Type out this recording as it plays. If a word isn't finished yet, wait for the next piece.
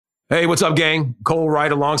Hey, what's up, gang? Cole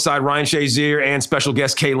Wright alongside Ryan Shazier and special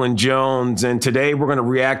guest Kalen Jones. And today we're going to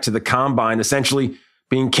react to the Combine essentially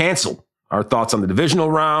being canceled. Our thoughts on the divisional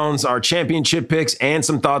rounds, our championship picks, and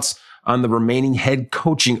some thoughts on the remaining head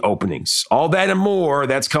coaching openings. All that and more,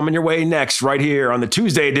 that's coming your way next right here on the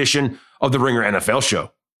Tuesday edition of the Ringer NFL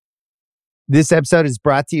Show. This episode is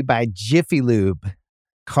brought to you by Jiffy Lube.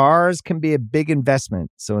 Cars can be a big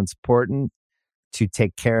investment, so it's important to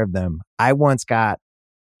take care of them. I once got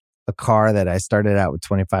a car that I started out with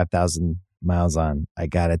 25,000 miles on. I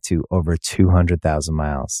got it to over 200,000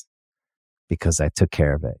 miles because I took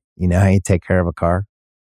care of it. You know how you take care of a car?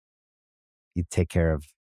 You take care of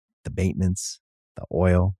the maintenance, the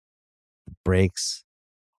oil, the brakes,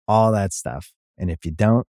 all that stuff. And if you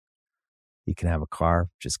don't, you can have a car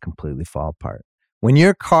just completely fall apart. When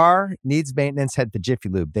your car needs maintenance, head to Jiffy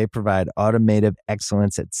Lube. They provide automotive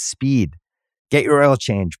excellence at speed. Get your oil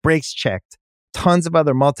change, brakes checked, tons of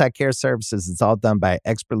other multi-care services. It's all done by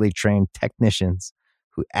expertly trained technicians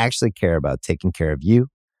who actually care about taking care of you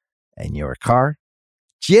and your car.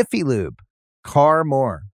 Jiffy Lube, car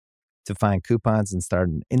more. To find coupons and start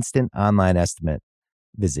an instant online estimate,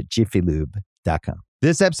 visit jiffylube.com.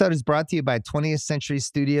 This episode is brought to you by 20th Century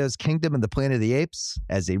Studios' Kingdom of the Planet of the Apes.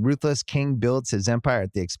 As a ruthless king builds his empire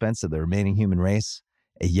at the expense of the remaining human race,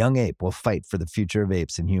 a young ape will fight for the future of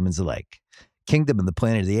apes and humans alike. Kingdom of the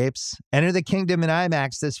Planet of the Apes. Enter the kingdom in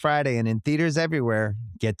IMAX this Friday and in theaters everywhere.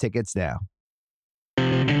 Get tickets now.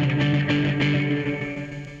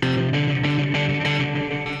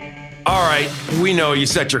 All right, we know you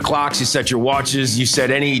set your clocks, you set your watches, you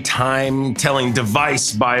set any time-telling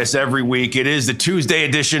device by us every week. It is the Tuesday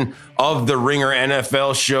edition of the Ringer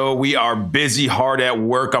NFL Show. We are busy, hard at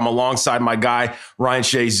work. I'm alongside my guy, Ryan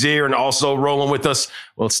Shazier, and also rolling with us,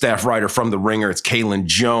 well, staff writer from the Ringer, it's Kalen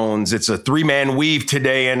Jones. It's a three-man weave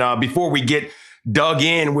today, and before we get dug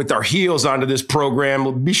in with our heels onto this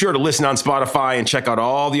program, be sure to listen on Spotify and check out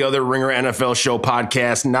all the other Ringer NFL Show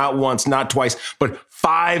podcasts, not once, not twice, but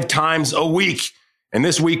 5 times a week. And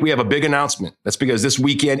this week we have a big announcement. That's because this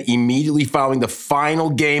weekend, immediately following the final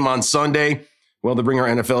game on Sunday, well, the Ringer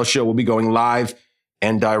NFL Show will be going live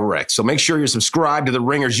and direct. So make sure you're subscribed to the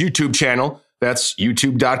Ringer's YouTube channel. That's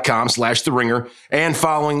youtube.com/The Ringer, and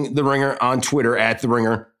following the Ringer on Twitter at The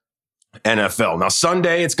Ringer NFL. Now,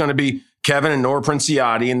 Sunday, it's going to be Kevin and Nora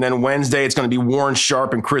Princiati, and then Wednesday, it's going to be Warren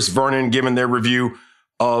Sharp and Chris Vernon giving their review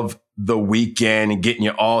of the weekend and getting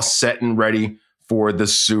you all set and ready for the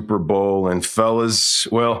Super Bowl. And fellas,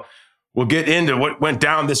 well, we'll get into what went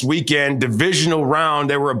down this weekend. Divisional round,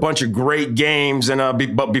 there were a bunch of great games. And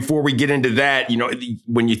but before we get into that, you know,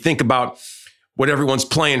 when you think about what everyone's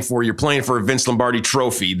playing for, you're playing for a Vince Lombardi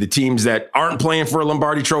trophy. The teams that aren't playing for a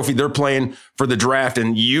Lombardi trophy, they're playing for the draft.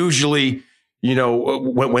 And usually, you know,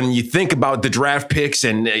 when you think about the draft picks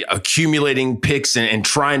and accumulating picks and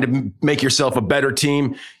trying to make yourself a better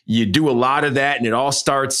team, you do a lot of that. And it all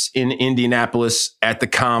starts in Indianapolis at the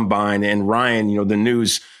Combine. And Ryan, you know, the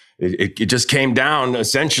news, it just came down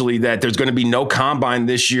essentially that there's going to be no Combine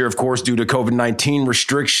this year, of course, due to COVID-19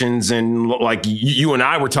 restrictions. And like you and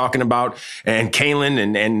I were talking about, and Kalen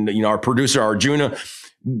and you know, our producer, Arjuna,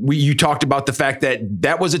 you talked about the fact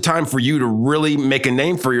that was a time for you to really make a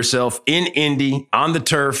name for yourself in Indy, on the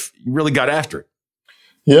turf. You really got after it.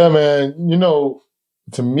 Yeah, man. You know,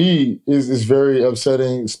 to me, it's very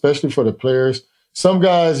upsetting, especially for the players. Some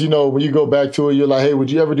guys, you know, when you go back to it, you're like, hey,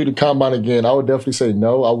 would you ever do the Combine again? I would definitely say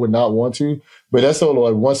no, I would not want to. But that's sort of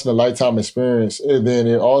like once in a lifetime experience. And then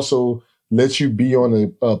it also lets you be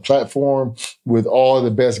on a platform with all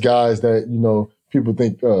the best guys that, you know, people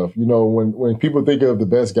think of. You know, when people think of the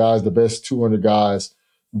best guys, the best 200 guys,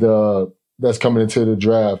 that's coming into the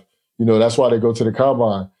draft, you know, that's why they go to the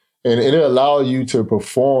Combine. And it allows you to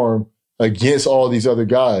perform against all these other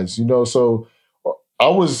guys, you know. So I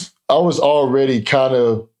was already kind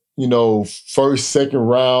of, you know, first, second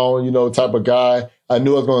round, you know, type of guy. I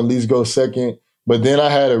knew I was going to at least go second. But then I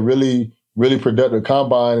had a really, really productive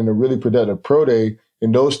Combine and a really productive pro day.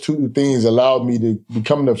 And those two things allowed me to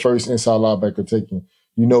become the first inside linebacker taken,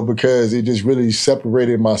 you know, because it just really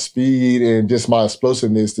separated my speed and just my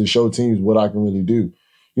explosiveness to show teams what I can really do.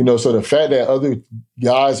 You know, so the fact that other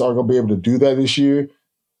guys aren't going to be able to do that this year,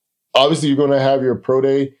 obviously you're going to have your pro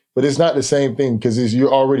day, but it's not the same thing because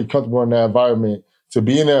you're already comfortable in that environment. To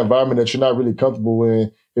be in that environment that you're not really comfortable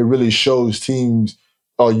in, it really shows teams,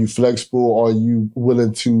 are you flexible? Are you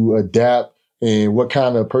willing to adapt? And what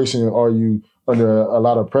kind of person are you under a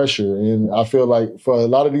lot of pressure? And I feel like for a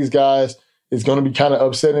lot of these guys, it's going to be kind of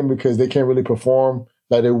upsetting because they can't really perform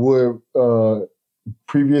like they would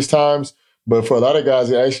previous times. But for a lot of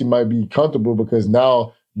guys, it actually might be comfortable because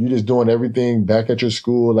now you're just doing everything back at your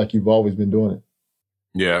school like you've always been doing it.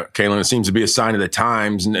 Yeah, Kalen, it seems to be a sign of the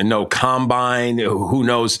times, and no combine. Who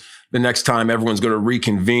knows the next time everyone's going to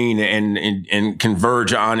reconvene and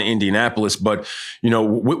converge on Indianapolis. But,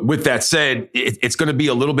 with that said, it's going to be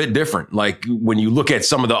a little bit different. Like when you look at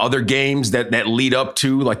some of the other games that lead up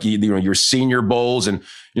to, like, your senior bowls and,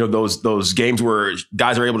 those games where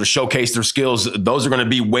guys are able to showcase their skills, those are going to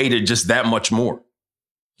be weighted just that much more.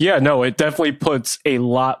 Yeah, no, it definitely puts a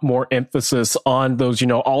lot more emphasis on those,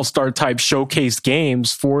 all-star type showcase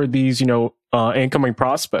games for these, incoming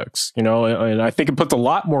prospects, and I think it puts a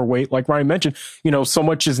lot more weight, like Ryan mentioned, so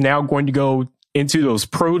much is now going to go into those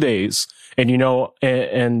pro days. And,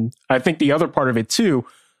 and I think the other part of it too,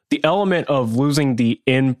 the element of losing the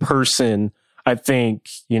in-person, I think,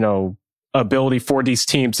 ability for these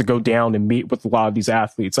teams to go down and meet with a lot of these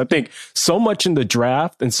athletes. I think so much in the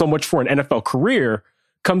draft and so much for an NFL career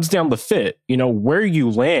comes down to fit, where you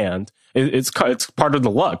land. It's part of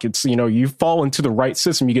the luck. It's, you fall into the right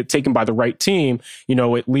system, you get taken by the right team,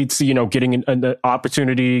 it leads to, getting an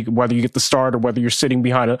opportunity, whether you get the start or whether you're sitting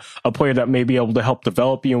behind a player that may be able to help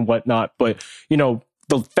develop you and whatnot. But,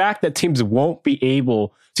 the fact that teams won't be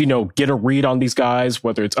able to, get a read on these guys,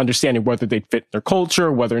 whether it's understanding whether they fit their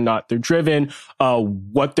culture, whether or not they're driven,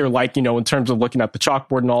 what they're like, in terms of looking at the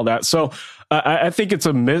chalkboard and all that. So I think it's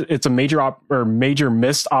a major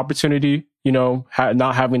missed opportunity,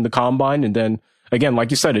 not having the combine. And then again, like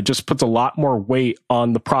you said, it just puts a lot more weight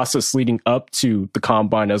on the process leading up to the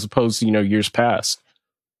combine as opposed to, years past.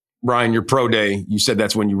 Ryan, your pro day, you said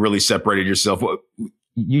that's when you really separated yourself.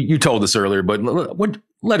 You told us earlier, but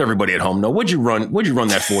let everybody at home know. What'd you run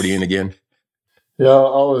that 40 in again? Yeah,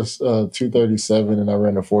 I was 237 and I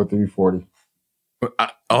ran a 4.340.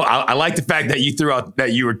 I like the fact that you threw out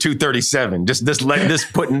that you were 237.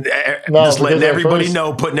 Letting everybody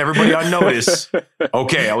know, putting everybody on notice.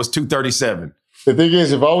 Okay, I was 237. The thing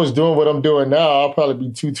is, if I was doing what I'm doing now, I'll probably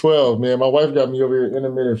be 212, man. My wife got me over here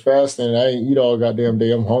intermittent fasting, and I ain't eat all goddamn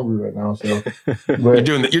day. I'm hungry right now. So, but,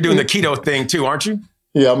 you're doing the keto thing too, aren't you?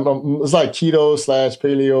 Yeah, it's like keto /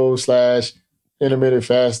 paleo / intermittent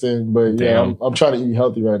fasting. But yeah, I'm trying to eat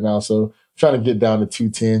healthy right now, so I'm trying to get down to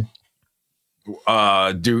 210.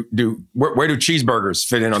 Where do cheeseburgers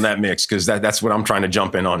fit in on that mix? Because that's what I'm trying to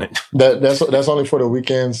jump in on it. That's only for the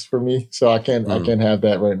weekends for me, so I can't have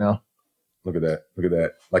that right now. Look at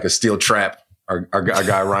that. Like a steel trap. Our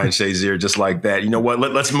guy Ryan Shazier, just like that. You know what?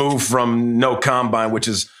 Let's move from no combine, which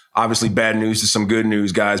is obviously bad news, to some good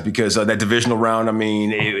news, guys, because that divisional round, I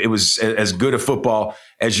mean, it was as good a football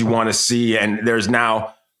as you want to see. And there's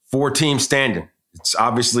now 4 teams standing. It's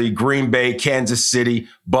obviously Green Bay, Kansas City,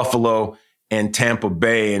 Buffalo, and Tampa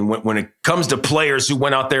Bay. And when it comes to players who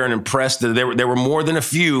went out there and impressed, there were more than a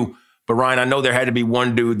few. But Ryan, I know there had to be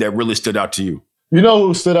one dude that really stood out to you. You know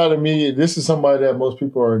who stood out to me? This is somebody that most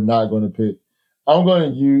people are not going to pick. I'm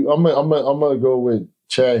going to go with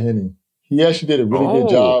Chad Henne. He actually did a really good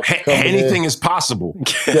job. Anything is possible.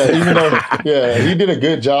 Yeah, he did a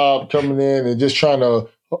good job coming in and just trying to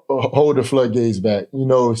hold the floodgates back.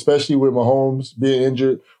 Especially with Mahomes being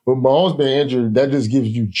injured. With Mahomes being injured, that just gives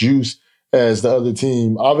you juice as the other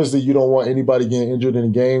team. Obviously, you don't want anybody getting injured in the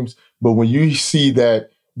games, but when you see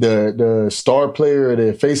that the star player,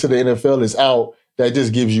 the face of the NFL is out, that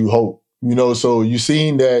just gives you hope. So you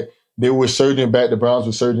seen that they were surging back, the Browns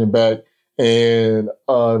were surging back, and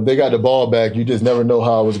they got the ball back. You just never know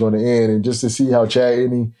how it was going to end. And just to see how Chad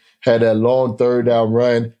Henne had that long 3rd down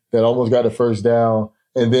run that almost got a 1st down,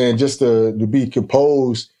 and then just to be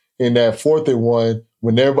composed in that 4th and 1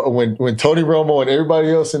 when Tony Romo and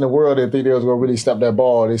everybody else in the world didn't think they was going to really snap that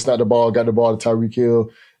ball. They snapped the ball, got the ball to Tyreek Hill,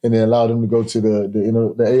 and then allowed him to go to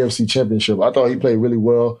the AFC Championship. I thought he played really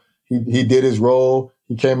well. He did his role.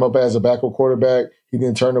 He came up as a backup quarterback. He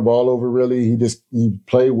didn't turn the ball over really. He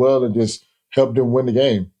played well and just helped them win the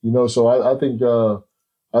game. So I thought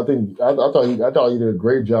he did a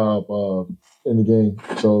great job in the game.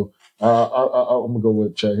 So I'm gonna go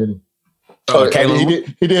with Chad Henne.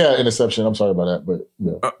 He did have an interception. I'm sorry about that, but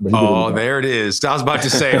yeah. There it is. I was about to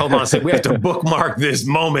say, hold on a second. We have to bookmark this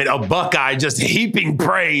moment. A Buckeye just heaping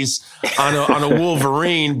praise on a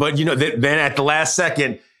Wolverine, but then at the last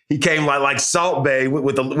second, he came like Salt Bay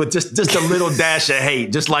with just a little dash of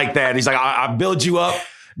hate, just like that. He's like, I build you up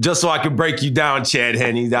just so I could break you down, Chad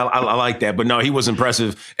Henne. I like that. But no, he was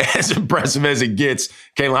impressive as it gets.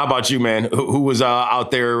 Kayla, how about you, man? Who was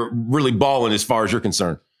out there really balling as far as you're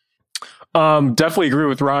concerned? Definitely agree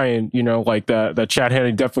with Ryan, like that Chad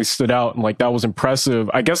Henne definitely stood out and like that was impressive.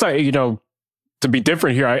 I guess to be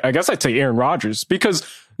different here, I guess I'd say Aaron Rodgers, because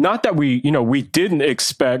not that we didn't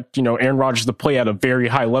expect, Aaron Rodgers to play at a very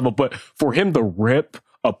high level, but for him to rip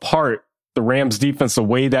apart the Rams defense the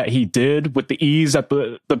way that he did with the ease that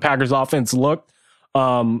the Packers offense looked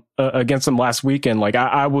against them last weekend. Like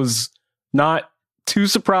I was not too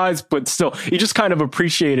surprised, but still, you just kind of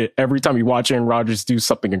appreciate it every time you watch Aaron Rodgers do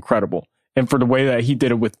something incredible. And for the way that he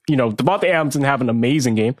did it with, Devontae Adams didn't have an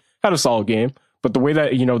amazing game, had a solid game, but the way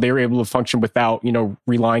that, they were able to function without,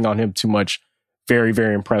 relying on him too much, very,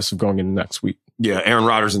 very impressive going into next week. Yeah, Aaron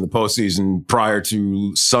Rodgers in the postseason prior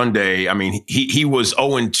to Sunday, I mean, he was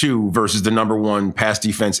 0-2 versus the number one pass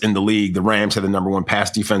defense in the league. The Rams had the number one pass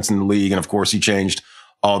defense in the league. And of course, he changed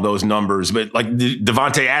all those numbers. But like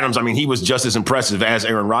Devontae Adams, I mean, he was just as impressive as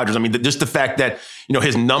Aaron Rodgers. I mean, just the fact that,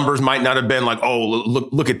 his numbers might not have been like, oh,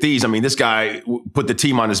 look at these. I mean, this guy put the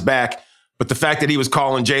team on his back. But the fact that he was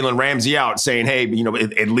calling Jalen Ramsey out saying, hey,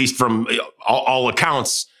 at least from all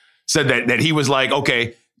accounts, said that he was like,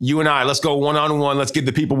 okay, you and I, let's go one-on-one. Let's give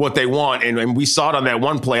the people what they want. And we saw it on that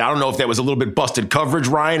one play. I don't know if that was a little bit busted coverage,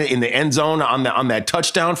 Ryan, in the end zone on that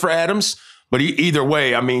touchdown for Adams. But either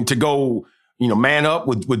way, I mean, to go, man up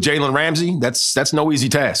with Jalen Ramsey, that's no easy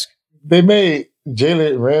task. They made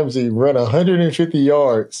Jalen Ramsey run 150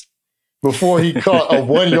 yards before he caught a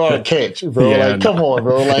 1 yard catch, bro. Yeah, come on,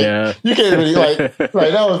 bro. Like you can't really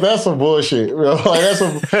that's some bullshit, bro. Like that's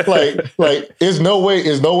some there's no way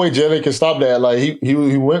Jalen can stop that. Like he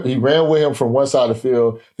ran with him from one side of the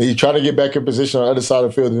field, then he tried to get back in position on the other side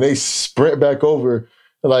of the field, and they sprint back over.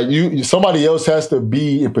 Like somebody else has to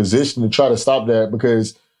be in position to try to stop that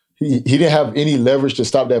because he didn't have any leverage to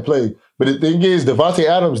stop that play. But the thing is, Devontae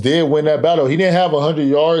Adams did win that battle. He didn't have 100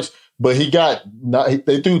 yards. But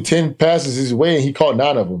they threw 10 passes his way and he caught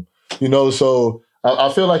 9 of them. So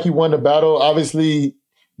I feel like he won the battle. Obviously,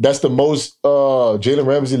 that's the most Jalen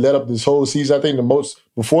Ramsey led up this whole season. I think the most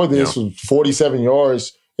before this was 47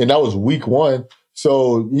 yards, and that was week 1.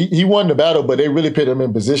 So he won the battle, but they really put him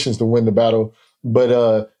in positions to win the battle.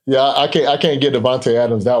 But I can't get Devontae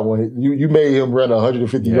Adams that one. You made him run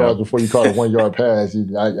 150 yards before you caught a 1 yard pass.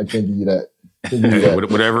 I can't give you that.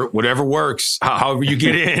 Whatever works, however you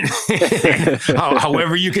get in,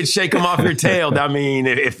 however you can shake them off your tail. I mean,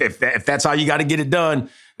 if that's how you got to get it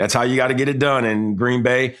done, that's how you got to get it done. And Green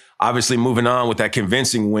Bay, obviously moving on with that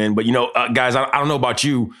convincing win. But, guys, I don't know about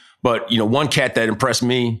you, but, one cat that impressed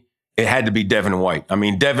me, it had to be Devin White. I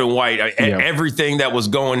mean, Devin White, everything that was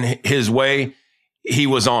going his way, he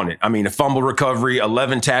was on it. I mean, a fumble recovery,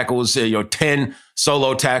 11 tackles, 10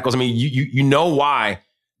 solo tackles. I mean, you know why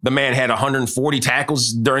the man had 140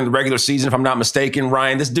 tackles during the regular season, if I'm not mistaken.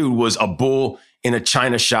 Ryan, this dude was a bull in a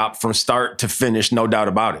china shop from start to finish, no doubt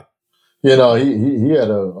about it. He had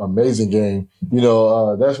an amazing game.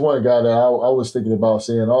 That's one guy that I was thinking about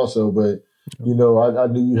saying also, but, I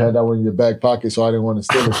knew you had that one in your back pocket, so I didn't want to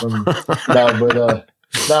steal it from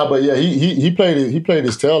you. He played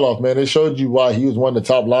his tail off, man. It showed you why he was one of the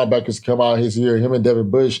top linebackers to come out his year, him and Devin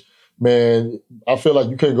Bush. Man, I feel like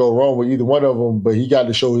you couldn't go wrong with either one of them, but he got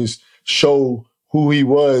to show who he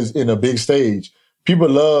was in a big stage. People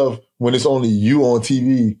love when it's only you on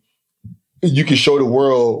TV. You can show the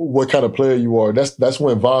world what kind of player you are. That's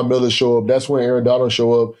when Von Miller show up. That's when Aaron Donald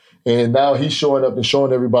show up. And now he's showing up and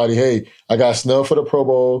showing everybody, hey, I got snubbed for the Pro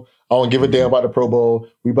Bowl. I don't give a damn about the Pro Bowl.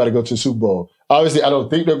 We about to go to the Super Bowl. Obviously, I don't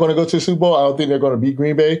think they're going to go to the Super Bowl. I don't think they're going to beat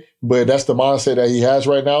Green Bay, but that's the mindset that he has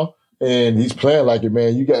right now. And he's playing like it,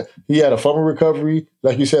 man. He had a fumble recovery,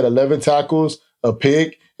 like you said, 11 tackles, a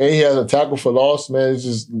pick, and he has a tackle for loss. Man, it's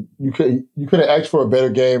just you couldn't ask for a better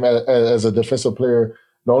game as a defensive player.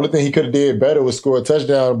 The only thing he could have did better was score a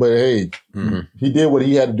touchdown, but hey, he did what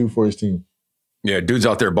he had to do for his team. Yeah, dude's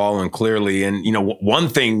out there balling clearly. And, one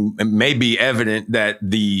thing may be evident that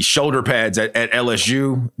the shoulder pads at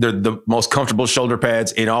LSU, they're the most comfortable shoulder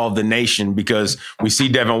pads in all of the nation because we see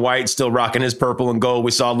Devin White still rocking his purple and gold. We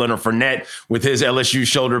saw Leonard Fournette with his LSU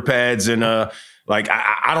shoulder pads. And I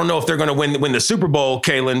don't know if they're going to win the Super Bowl,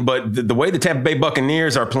 Kalen, but the way the Tampa Bay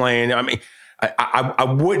Buccaneers are playing, I mean, I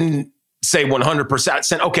wouldn't say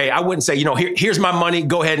 100%. Okay, I wouldn't say, here's my money.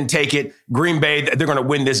 Go ahead and take it. Green Bay, they're going to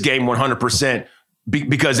win this game 100%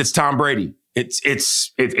 because it's Tom Brady. It's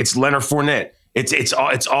Leonard Fournette.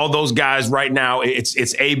 It's all those guys right now.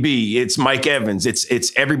 It's AB. It's Mike Evans.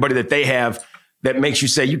 It's everybody that they have that makes you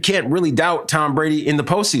say you can't really doubt Tom Brady in the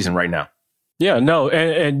postseason right now. Yeah, no,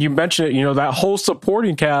 and you mentioned it, that whole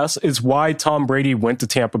supporting cast is why Tom Brady went to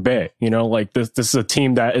Tampa Bay. This is a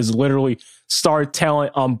team that is literally star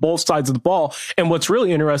talent on both sides of the ball. And what's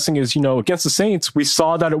really interesting is, against the Saints, we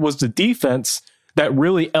saw that it was the defense that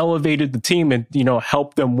really elevated the team and,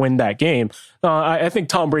 helped them win that game. I think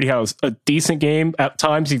Tom Brady has a decent game. At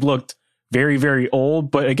times he looked very, very old.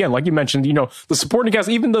 But again, like you mentioned, you know, the supporting cast,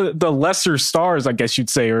 even the lesser stars, I guess you'd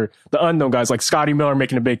say, or the unknown guys like Scotty Miller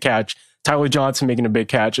making a big catch, Tyler Johnson making a big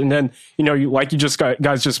catch. And then, you know,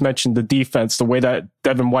 guys just mentioned the defense, the way that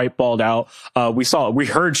Devin White balled out. We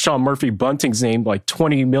heard Sean Murphy Bunting's name like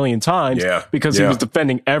 20 million times because he was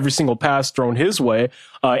defending every single pass thrown his way.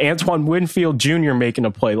 Antoine Winfield Jr. making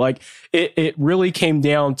a play. Like it really came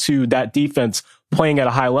down to that defense playing at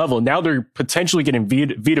a high level. Now they're potentially getting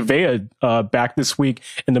Vita Vea back this week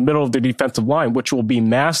in the middle of the defensive line, which will be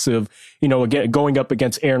massive, you know, again, going up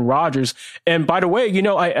against Aaron Rodgers. And by the way, you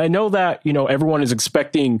know, I know that, you know, everyone is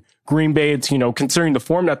expecting Green Bay to, you know, considering the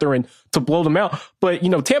form that they're in, to blow them out. But, you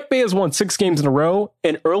know, Tampa Bay has won 6 games in a row.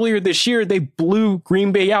 And earlier this year, they blew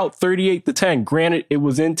Green Bay out 38-10. Granted, it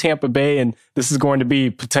was in Tampa Bay, and this is going to be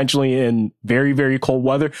potentially in very, very cold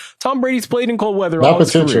weather. Tom Brady's played in cold weather all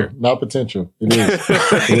his career. Not potential. It is.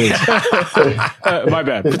 My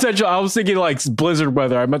bad. Potential. I was thinking like blizzard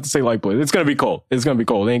weather. I meant to say like blizzard. It's going to be cold. It ain't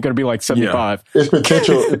going to be like 75. Yeah. It's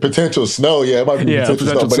potential snow. Yeah, it might be potential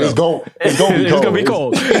snow, but it's going to be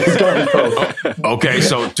cold. It's going to be cold. Okay,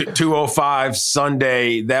 so 2:05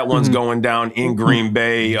 Sunday, that one's going down in Green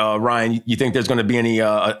Bay. Ryan, you think there's going to be any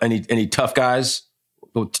tough guys?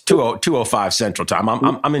 2:05 Central Time.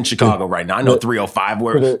 I'm in Chicago right now. I know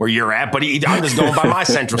 3:05 where you're at, but I'm just going by my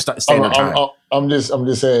Central Standard Time. I'm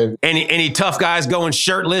just saying. Any tough guys going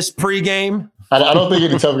shirtless pregame? I don't think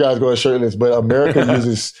any tough guys going shirtless, but America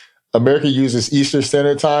uses Eastern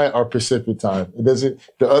Standard Time or Pacific Time. It doesn't.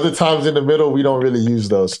 The other times in the middle, we don't really use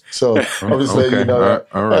those. So I'm just letting you know that.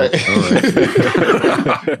 All right.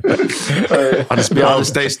 I'll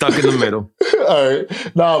just stay stuck in the middle. All right.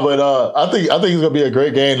 No, but I think it's gonna be a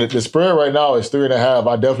great game. The spread right now is 3.5.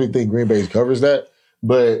 I definitely think Green Bay covers that.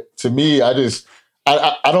 But to me, I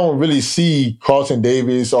don't really see Carlton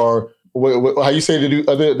Davis or how you say the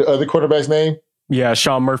other quarterback's name. Yeah,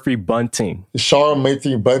 Sean Murphy Bunting. Sean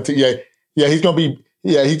Murphy Bunting. Yeah, he's gonna be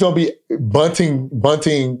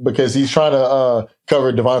bunting because he's trying to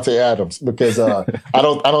cover Devontae Adams because I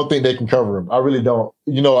don't think they can cover him. I really don't.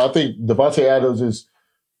 You know, I think Devontae Adams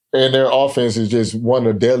and their offense is just one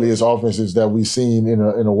of the deadliest offenses that we've seen in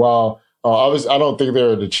a while. Obviously, I don't think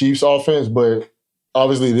they're the Chiefs' offense, but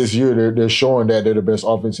obviously this year they're showing that they're the best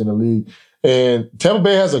offense in the league. And Tampa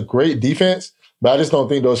Bay has a great defense. But I just don't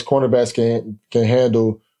think those cornerbacks can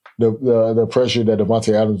handle the pressure that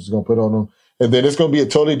Devontae Adams is going to put on them. And then it's going to be a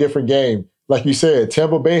totally different game. Like you said,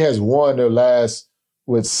 Tampa Bay has won their last,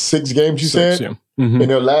 6 games, you said? Yeah. Mm-hmm. And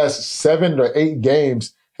their last 7 or 8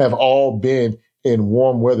 games have all been in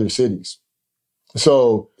warm weather cities.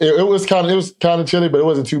 So it was kind of chilly, but it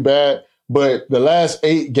wasn't too bad. But the last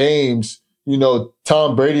 8 games, you know,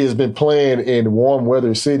 Tom Brady has been playing in warm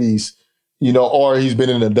weather cities, you know, or he's been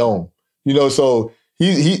in a dome. You know, so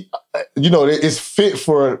he you know, it's fit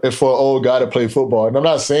for an old guy to play football. And I'm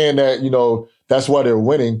not saying that, you know, that's why they're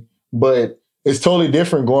winning, but it's totally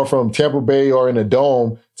different going from Tampa Bay or in a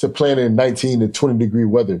dome to playing in 19 to 20 degree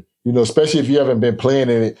weather, you know, especially if you haven't been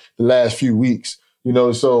playing in it the last few weeks, you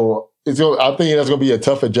know, so I think that's going to be a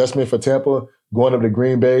tough adjustment for Tampa going up to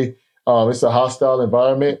Green Bay. It's a hostile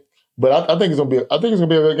environment. But I think it's gonna be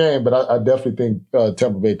a good game. But I definitely think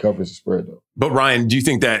Tampa Bay covers the spread though. But Ryan, do you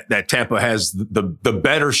think that Tampa has the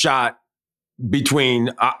better shot between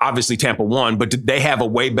obviously Tampa won, but they have a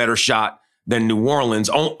way better shot than New Orleans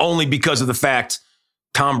only because of the fact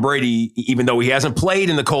Tom Brady, even though he hasn't played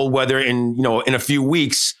in the cold weather in a few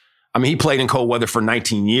weeks, I mean he played in cold weather for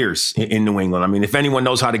 19 years in New England. I mean if anyone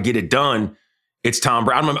knows how to get it done, it's Tom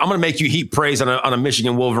Brady. I'm going to make you heap praise on a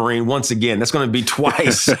Michigan Wolverine once again. That's going to be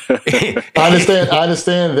twice. I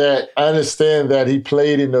understand that he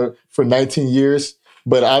played for 19 years.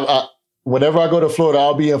 But whenever I go to Florida,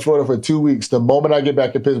 I'll be in Florida for 2 weeks. The moment I get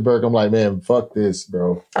back to Pittsburgh, I'm like, man, fuck this,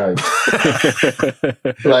 bro. Like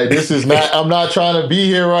this is not. I'm not trying to be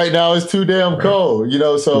here right now. It's too damn cold, you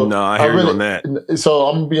know. So no, I hear you on that. So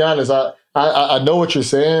I'm gonna be honest. I know what you're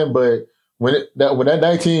saying, but when that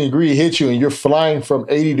 19 degree hits you and you're flying from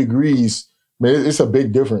 80 degrees, man, it's a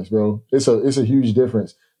big difference, bro. It's a huge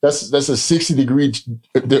difference. That's a 60 degree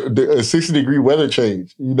weather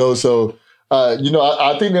change, you know. So I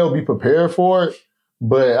think they'll be prepared for it,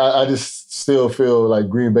 but I just still feel like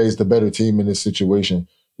Green Bay is the better team in this situation,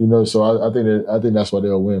 you know. So I think that's why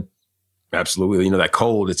they'll win. Absolutely. You know, that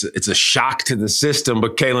cold, it's a shock to the system.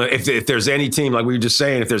 But Kalen, if there's any team, like we were just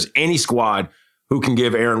saying, if there's any squad who can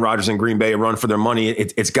give Aaron Rodgers and Green Bay a run for their money,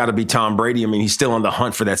 it's got to be Tom Brady. I mean, he's still on the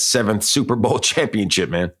hunt for that 7th Super Bowl championship,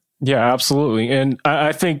 man. Yeah, absolutely. And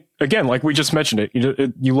I think, again, like we just mentioned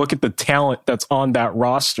you look at the talent that's on that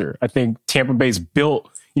roster. I think Tampa Bay's built,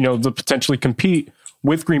 to potentially compete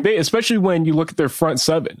with Green Bay, especially when you look at their front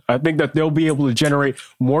seven. I think that they'll be able to generate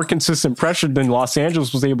more consistent pressure than Los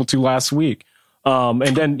Angeles was able to last week. And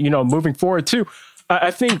then, moving forward too,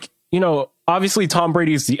 I think, obviously Tom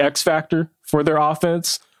Brady is the X factor for their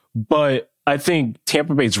offense, but I think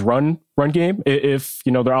Tampa Bay's run game, if,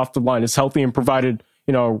 their offensive line is healthy and provided,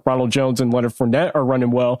 Ronald Jones and Leonard Fournette are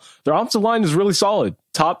running well, their offensive line is really solid.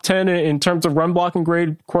 Top 10 in terms of run blocking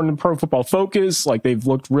grade, according to Pro Football Focus. Like, they've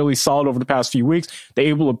looked really solid over the past few weeks. They're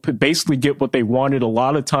able to basically get what they wanted a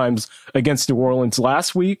lot of times against New Orleans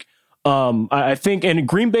last week. I think, and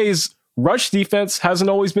Green Bay's rush defense hasn't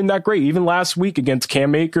always been that great. Even last week against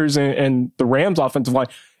Cam Akers and the Rams offensive line,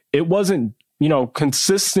 it wasn't,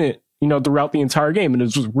 consistent, throughout the entire game. And it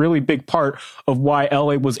was a really big part of why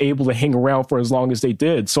LA was able to hang around for as long as they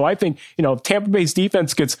did. So I think, if Tampa Bay's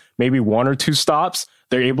defense gets maybe one or two stops,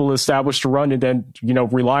 they're able to establish the run and then,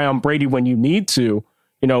 rely on Brady when you need to.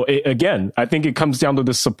 Again, I think it comes down to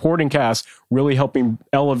the supporting cast really helping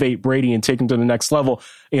elevate Brady and take him to the next level,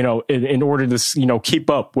 in order to, keep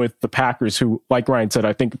up with the Packers, who, like Ryan said,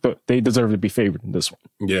 I think they deserve to be favored in this one.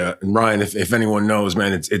 Yeah. And Ryan, if anyone knows,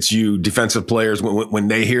 man, it's you defensive players. When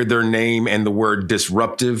they hear their name and the word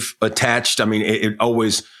disruptive attached, I mean, it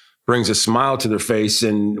always brings a smile to their face.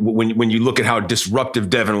 And when you look at how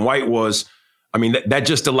disruptive Devin White was, I mean, that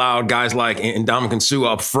just allowed guys like Ndamukong Suh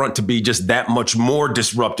up front to be just that much more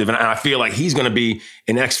disruptive. And I feel like he's going to be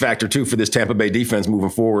an X factor, too, for this Tampa Bay defense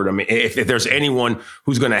moving forward. I mean, if there's anyone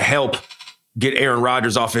who's going to help get Aaron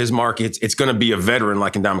Rodgers off of his mark, it's going to be a veteran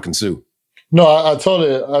like Ndamukong Suh. No, I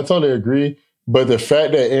totally agree. But the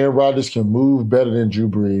fact that Aaron Rodgers can move better than Drew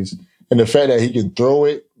Brees and the fact that he can throw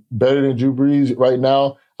it better than Drew Brees right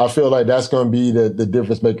now, I feel like that's going to be the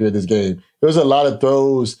difference maker of this game. There's a lot of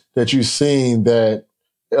throws that you've seen that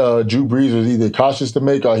Drew Brees was either cautious to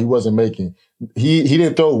make or he wasn't making. He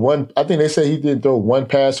didn't throw one. I think they said he didn't throw one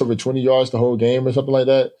pass over 20 yards the whole game or something like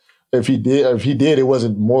that. If he did, it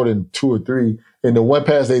wasn't more than 2 or 3. And the one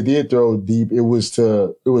pass they did throw deep, it was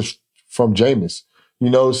from Jameis.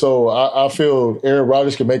 So I feel Aaron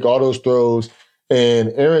Rodgers can make all those throws, and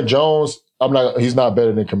Aaron Jones, he's not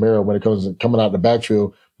better than Kamara when it comes to coming out of the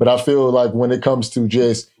backfield. But I feel like when it comes to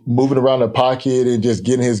just moving around the pocket and just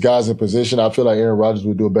getting his guys in position, I feel like Aaron Rodgers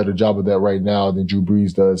would do a better job of that right now than Drew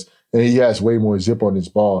Brees does. And he has way more zip on his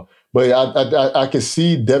ball. But I can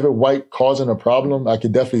see Devin White causing a problem. I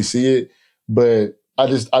can definitely see it. But I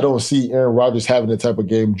don't see Aaron Rodgers having the type of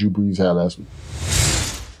game Drew Brees had last week.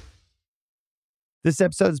 This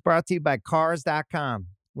episode is brought to you by Cars.com.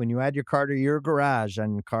 When you add your car to your garage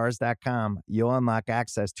on Cars.com, you'll unlock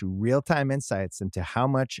access to real-time insights into how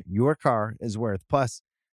much your car is worth. Plus,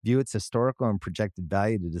 view its historical and projected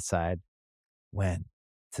value to decide when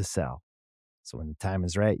to sell. So when the time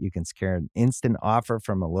is right, you can secure an instant offer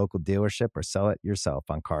from a local dealership or sell it yourself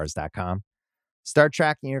on Cars.com. Start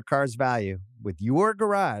tracking your car's value with your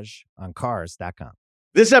garage on Cars.com.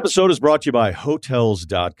 This episode is brought to you by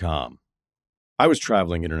Hotels.com. I was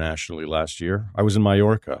traveling internationally last year. I was in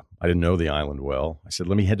Mallorca. I didn't know the island well. I said,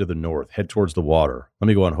 let me head to the north, head towards the water. Let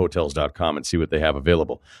me go on Hotels.com and see what they have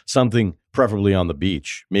available. Something preferably on the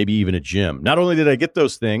beach, maybe even a gym. Not only did I get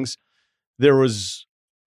those things, there was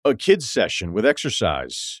a kids session with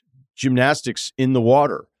exercise, gymnastics in the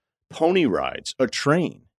water, pony rides, a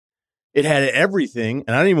train. It had everything,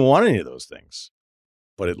 and I didn't even want any of those things.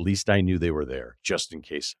 But at least I knew they were there, just in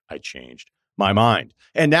case I changed my mind.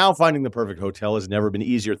 And now finding the perfect hotel has never been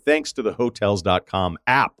easier thanks to the Hotels.com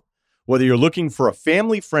app. Whether you're looking for a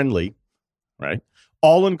family-friendly, right,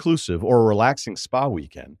 all-inclusive or a relaxing spa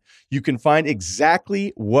weekend, you can find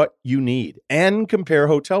exactly what you need and compare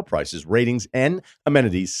hotel prices, ratings, and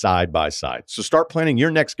amenities side by side. So start planning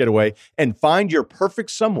your next getaway and find your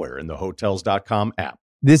perfect somewhere in the Hotels.com app.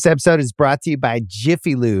 This episode is brought to you by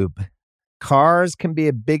Jiffy Lube. Cars can be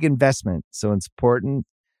a big investment, so it's important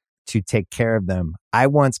to take care of them. I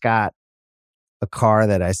once got a car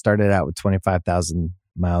that I started out with 25,000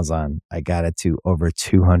 miles on. I got it to over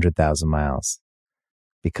 200,000 miles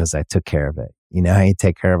because I took care of it. You know how you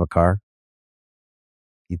take care of a car?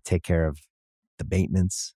 You take care of the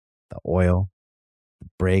maintenance, the oil, the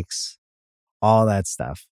brakes, all that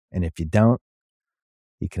stuff. And if you don't,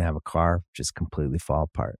 you can have a car just completely fall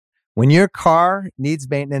apart. When your car needs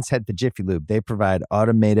maintenance, head to Jiffy Lube. They provide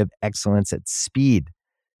automotive excellence at speed.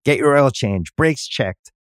 Get your oil change, brakes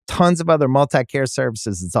checked, tons of other multi-care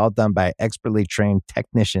services. It's all done by expertly trained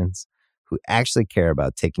technicians who actually care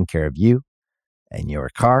about taking care of you and your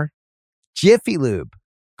car. Jiffy Lube,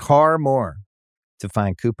 car more. To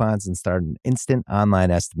find coupons and start an instant online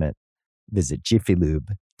estimate, visit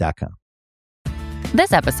jiffylube.com.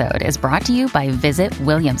 This episode is brought to you by Visit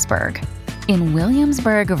Williamsburg. In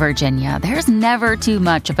Williamsburg, Virginia, there's never too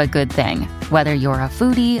much of a good thing. Whether you're a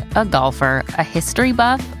foodie, a golfer, a history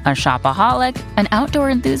buff, a shopaholic, an outdoor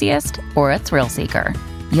enthusiast, or a thrill seeker,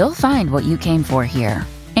 you'll find what you came for here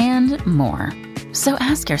and more. So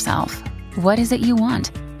ask yourself, what is it you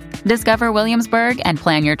want? Discover Williamsburg and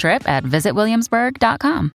plan your trip at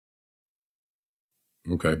visitwilliamsburg.com.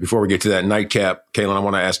 Okay, before we get to that nightcap, Kaylin, I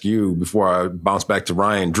want to ask you, before I bounce back to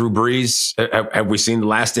Ryan, Drew Brees, have we seen the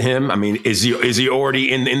last of him? I mean, is he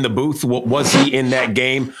already in the booth? Was he in that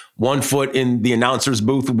game? 1 foot in the announcer's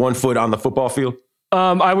booth, 1 foot on the football field?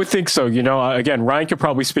 I would think so. Again, Ryan could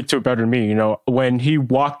probably speak to it better than me. When he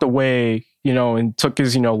walked away, and took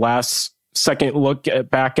his, last second look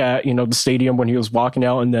back at, the stadium when he was walking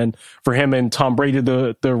out, and then for him and Tom Brady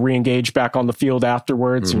to re-engage back on the field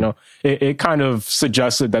afterwards, it kind of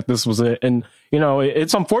suggested that this was it. And,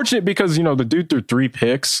 it's unfortunate because, the dude threw 3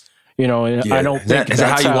 picks, and I don't think that's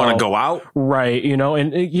how you want to go out. Right.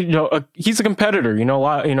 He's a competitor,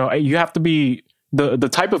 you have to be the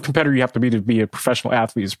type of competitor you have to be a professional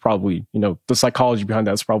athlete is probably, the psychology behind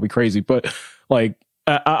that is probably crazy, but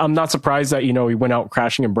I'm not surprised that, he went out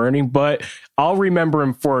crashing and burning, but I'll remember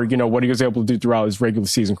him for, what he was able to do throughout his regular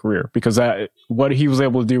season career, because what he was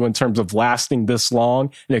able to do in terms of lasting this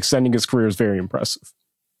long and extending his career is very impressive.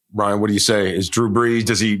 Ryan, what do you say? Is Drew Brees,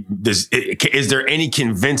 is there any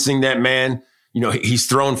convincing that man? He's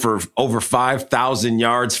thrown for over 5,000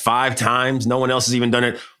 yards 5 times. No one else has even done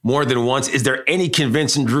it more than once. Is there any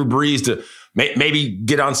convincing Drew Brees to maybe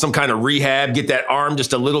get on some kind of rehab, get that arm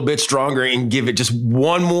just a little bit stronger and give it just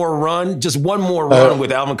one more run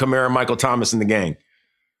with Alvin Kamara and Michael Thomas in the gang?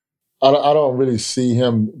 I don't really see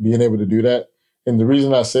him being able to do that. And the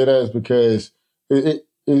reason I say that is because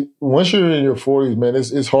once you're in your 40s, man,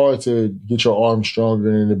 it's hard to get your arm stronger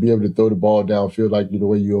and to be able to throw the ball downfield like the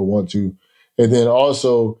way you would want to. And then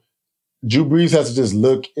also, Drew Brees has to just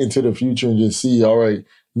look into the future and just see, all right,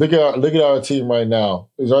 look at our team right now.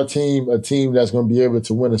 Is our team a team that's going to be able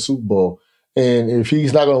to win a Super Bowl? And if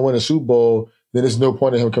he's not going to win a Super Bowl, then there's no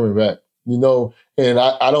point in him coming back. And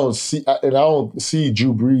I don't see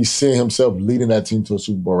Drew Brees seeing himself leading that team to a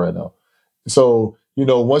Super Bowl right now. So,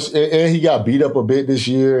 once he got beat up a bit this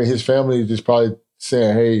year, and his family is just probably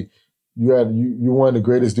saying, hey, you're one of the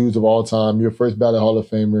greatest dudes of all time. You're a first ballot Hall of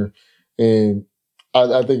Famer. And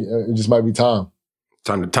I think it just might be time.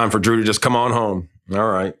 Time for Drew to just come on home. All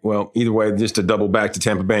right. Well, either way, just to double back to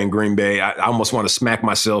Tampa Bay and Green Bay, I almost want to smack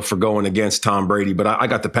myself for going against Tom Brady, but I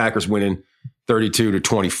got the Packers winning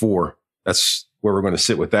 32-24. That's where we're going to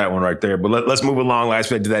sit with that one right there. But let's move along.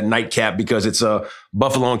 Last minute to that nightcap, because it's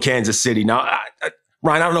Buffalo and Kansas City. Now,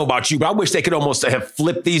 Ryan, I don't know about you, but I wish they could almost have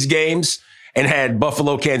flipped these games and had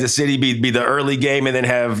Buffalo, Kansas City be the early game, and then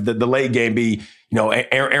have the late game be,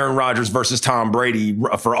 Aaron Rodgers versus Tom Brady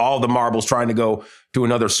for all the marbles trying to go to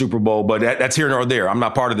another Super Bowl. But that's here nor there. I'm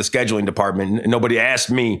not part of the scheduling department. Nobody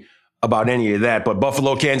asked me about any of that. But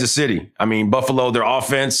Buffalo, Kansas City. I mean, Buffalo, their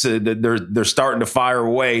offense, they're starting to fire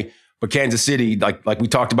away. But Kansas City, like we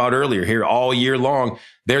talked about earlier, here all year long,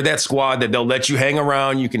 they're that squad that they'll let you hang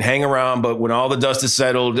around. You can hang around, but when all the dust is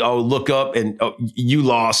settled, look up and you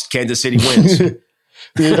lost. Kansas City wins.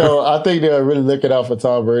 I think they're really looking out for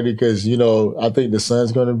Tom Brady because, I think the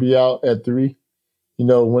sun's going to be out at 3.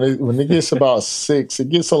 When it gets about 6, it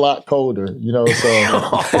gets a lot colder, so.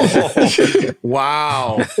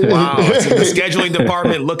 Wow. So the scheduling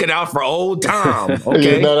department looking out for old Tom.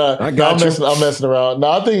 Okay. I'm messing around. No,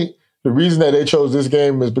 I think the reason that they chose this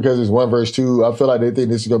game is because it's 1 versus 2. I feel like they think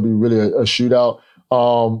this is going to be really a shootout.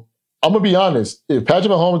 I'm going to be honest. If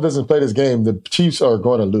Patrick Mahomes doesn't play this game, the Chiefs are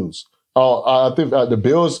going to lose. I think the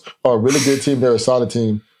Bills are a really good team. They're a solid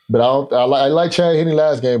team. But I like Chad Henne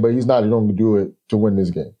last game, but he's not going to do it to win this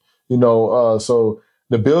game. So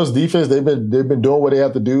the Bills defense, they've been doing what they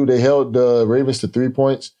have to do. They held the Ravens to 3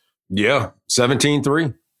 points. Yeah,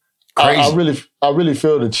 17-3. I really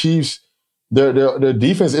feel the Chiefs, their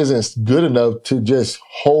defense isn't good enough to just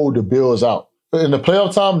hold the Bills out. In the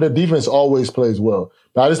playoff time, their defense always plays well.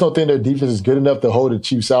 But I just don't think their defense is good enough to hold the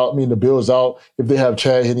Chiefs out. The Bills out if they have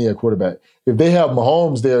Chad Henne at quarterback. If they have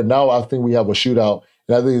Mahomes there, now I think we have a shootout.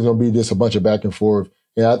 And I think it's going to be just a bunch of back and forth.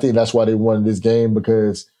 And I think that's why they won this game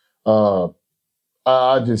because the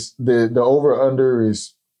over-under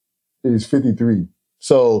is 53.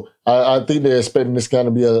 So I think they're expecting this kind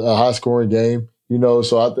of be a high-scoring game,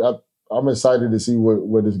 So I'm excited to see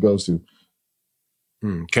where this goes to.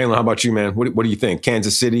 Kaylin, how about you, man? What do you think?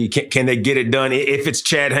 Kansas City, can they get it done if it's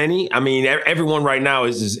Chad Henne? I mean, everyone right now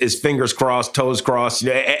is fingers crossed, toes crossed,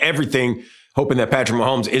 everything, hoping that Patrick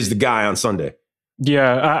Mahomes is the guy on Sunday.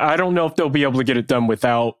 Yeah, I don't know if they'll be able to get it done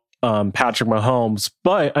without Patrick Mahomes.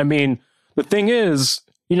 But, the thing is,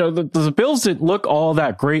 the Bills didn't look all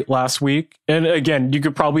that great last week. And again, you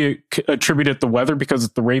could probably attribute it to weather because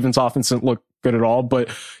the Ravens offense didn't look good at all. But,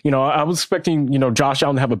 I was expecting, Josh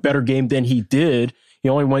Allen to have a better game than he did. He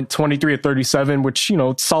only went 23 of 37, which,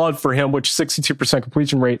 solid for him, which 62%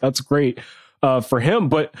 completion rate. That's great for him.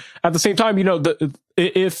 But at the same time,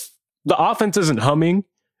 if the offense isn't humming,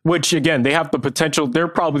 which, again, they have the potential. They're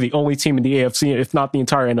probably the only team in the AFC, if not the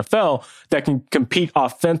entire NFL, that can compete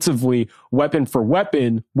offensively, weapon for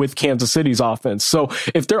weapon, with Kansas City's offense. So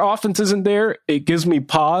if their offense isn't there, it gives me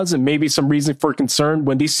pause and maybe some reason for concern.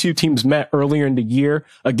 When these two teams met earlier in the year,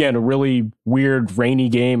 again, a really weird, rainy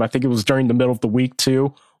game. I think it was during the middle of the week,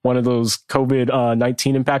 too. One of those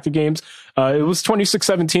COVID-19 impacted games. It was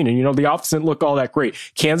 26-17, and, the offense didn't look all that great.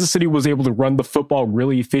 Kansas City was able to run the football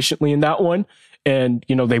really efficiently in that one. And,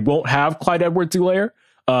 they won't have Clyde Edwards-Helaire.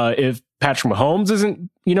 If Patrick Mahomes isn't,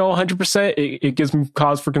 100%, it gives me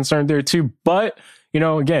cause for concern there too. But,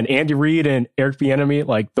 again, Andy Reid and Eric Bieniemy,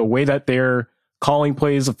 like the way that they're calling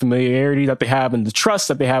plays, the familiarity that they have and the trust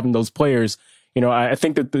that they have in those players, I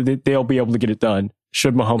think that they'll be able to get it done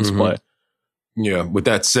should Mahomes play. Yeah. With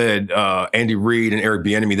that said, Andy Reid and Eric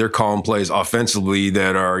Bieniemy, they're calling plays offensively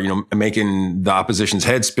that are, making the opposition's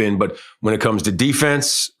head spin. But when it comes to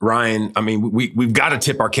defense, Ryan, I mean, we've got to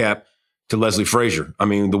tip our cap to Leslie Frazier. I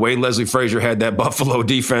mean, the way Leslie Frazier had that Buffalo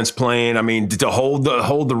defense playing, I mean, to hold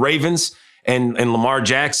the Ravens and Lamar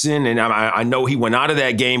Jackson. And I know he went out of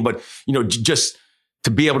that game, but, just to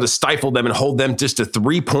be able to stifle them and hold them just to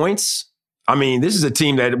 3 points. I mean, this is a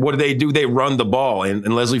team that, what do? They run the ball.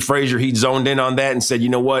 And Leslie Frazier, he zoned in on that and said, you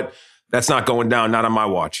know what? That's not going down, not on my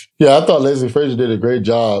watch. Yeah, I thought Leslie Frazier did a great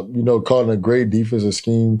job, calling a great defensive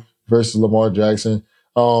scheme versus Lamar Jackson.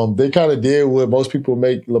 They kind of did what most people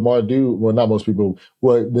make Lamar do. Well, not most people.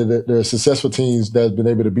 What the successful teams that's been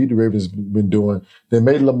able to beat the Ravens been doing. They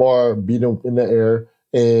made Lamar beat him in the air,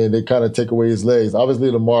 and they kind of take away his legs. Obviously,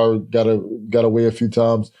 Lamar got away a few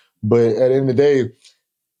times, but at the end of the day,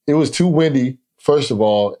 it was too windy, first of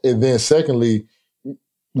all. And then secondly,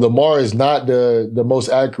 Lamar is not the most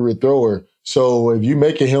accurate thrower. So if you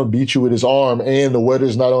making him beat you with his arm and the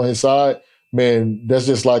weather's not on his side, man, that's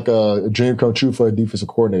just like a dream come true for a defensive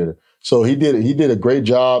coordinator. So he did a great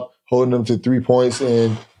job holding them to 3 points.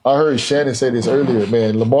 And I heard Shannon say this earlier,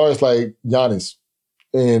 man, Lamar is like Giannis.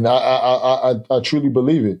 And I truly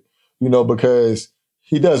believe it, because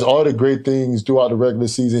he does all the great things throughout the regular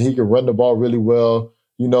season. He can run the ball really well.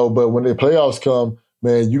 But when the playoffs come,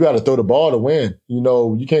 man, you got to throw the ball to win.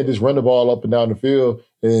 You can't just run the ball up and down the field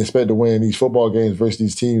and expect to win these football games versus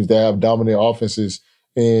these teams that have dominant offenses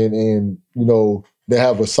and they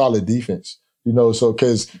have a solid defense. So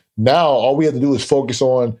because now all we have to do is focus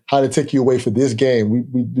on how to take you away for this game.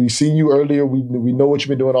 We seen you earlier. We know what you've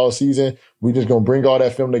been doing all season. We're just going to bring all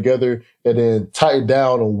that film together and then tighten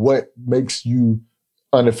down on what makes you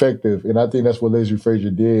ineffective. And I think that's what Leslie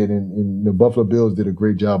Frazier did. And the Buffalo Bills did a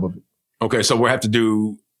great job of it. Okay, so we'll have to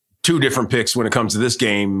do 2 different picks when it comes to this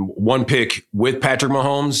game. 1 pick with Patrick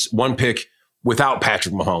Mahomes, 1 pick without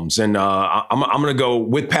Patrick Mahomes. And I'm going to go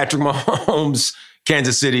with Patrick Mahomes,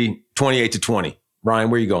 Kansas City, 28-20. Ryan,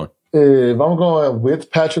 where are you going? If I'm going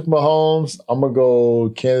with Patrick Mahomes, I'm going to go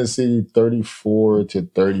Kansas City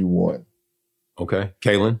 34-31. Okay.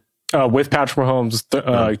 Kalen? With Patrick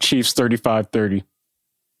Mahomes, Chiefs 35-30.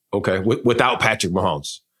 Okay. Without Patrick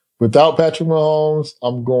Mahomes? Without Patrick Mahomes,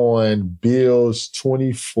 I'm going Bills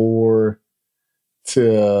 24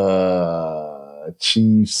 to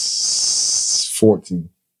Chiefs 14.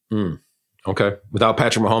 Okay. Without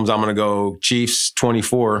Patrick Mahomes, I'm going to go Chiefs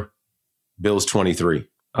 24, Bills 23.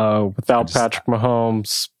 Without Patrick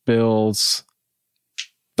Mahomes, Bills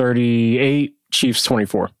 38, Chiefs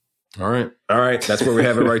 24. All right. That's where we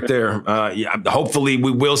have it right there. Hopefully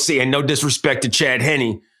we will see, and no disrespect to Chad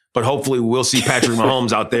Henne, but hopefully we'll see Patrick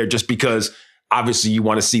Mahomes out there, just because obviously you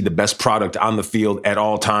want to see the best product on the field at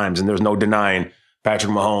all times. And there's no denying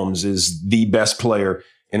Patrick Mahomes is the best player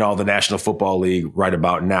in all the National Football League right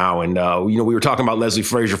about now. And, we were talking about Leslie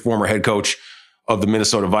Frazier, former head coach of the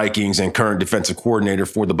Minnesota Vikings and current defensive coordinator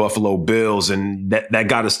for the Buffalo Bills. And that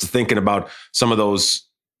got us to thinking about some of those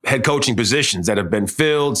head coaching positions that have been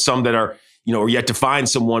filled, some that are, are yet to find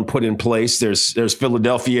someone put in place. There's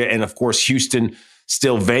Philadelphia and, of course, Houston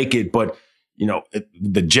still vacant. But,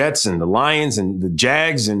 the Jets and the Lions and the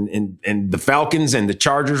Jags and the Falcons and the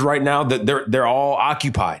Chargers right now, they're all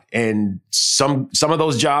occupied. And some of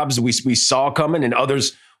those jobs we saw coming and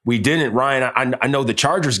others we didn't. Ryan, I know the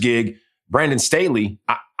Chargers gig, Brandon Staley,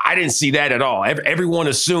 I didn't see that at all. Everyone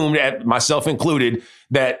assumed, myself included,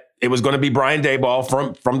 that it was going to be Brian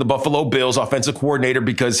Daboll from the Buffalo Bills, offensive coordinator,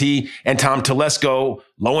 because he and Tom Telesco,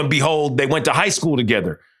 lo and behold, they went to high school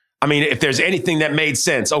together. I mean, if there's anything that made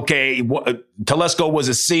sense, okay, Telesco was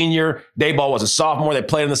a senior, Daboll was a sophomore. They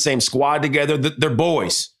played in the same squad together. They're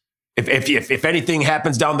boys. If anything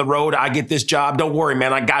happens down the road, I get this job. Don't worry,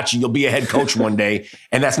 man. I got you. You'll be a head coach one day.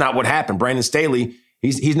 And that's not what happened. Brandon Staley,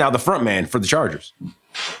 he's now the front man for the Chargers.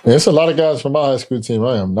 There's a lot of guys from my high school team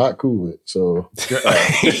I am not cool with. So,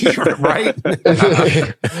 right?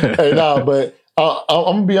 Hey, but I'm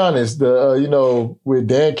gonna be honest. With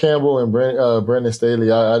Dan Campbell and Brandon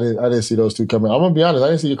Staley, I didn't see those two coming. I'm gonna be honest. I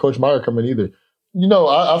didn't see Coach Meyer coming either.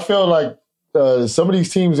 I feel like some of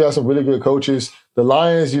these teams got some really good coaches. The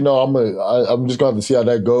Lions, I'm just going to have to see how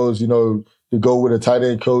that goes. To go with a tight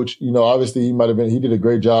end coach. Obviously he did a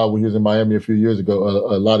great job when he was in Miami a few years ago,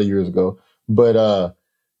 a lot of years ago. But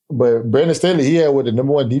Brandon Staley, he had the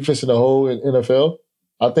number one defense in the whole NFL.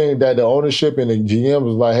 I think that the ownership and the GM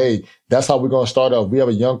was like, hey, that's how we're going to start off. We have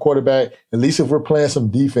a young quarterback. At least if we're playing some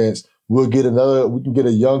defense, we can get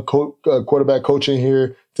a young quarterback coach in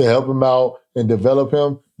here to help him out and develop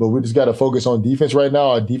him. But we just got to focus on defense right now.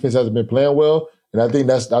 Our defense hasn't been playing well. And I think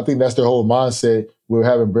that's their whole mindset. We're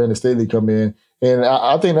having Brandon Staley come in. And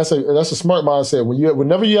I think that's a smart mindset.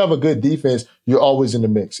 Whenever you have a good defense, you're always in the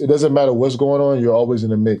mix. It doesn't matter what's going on, you're always in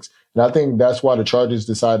the mix. And I think that's why the Chargers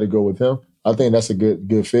decided to go with him. I think that's a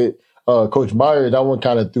good fit. Coach Meyer, that one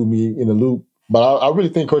kind of threw me in the loop. But I really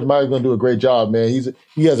think Coach Meyer is going to do a great job, man.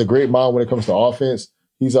 He has a great mind when it comes to offense.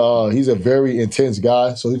 He's a very intense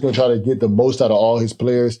guy, so he's going to try to get the most out of all his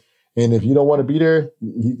players. And if you don't want to be there,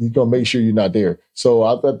 he's going to make sure you're not there. So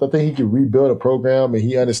I think he can rebuild a program, and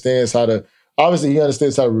he understands how to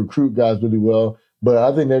recruit guys really well. But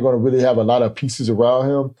I think they're going to really have a lot of pieces around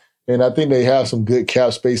him. And I think they have some good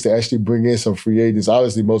cap space to actually bring in some free agents.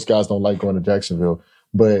 Obviously, most guys don't like going to Jacksonville,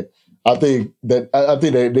 but I think that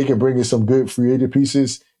they can bring in some good free agent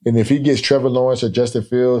pieces. And if he gets Trevor Lawrence or Justin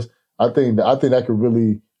Fields, I think that could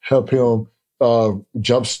really help him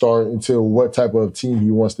jumpstart into what type of team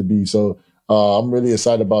he wants to be. So I'm really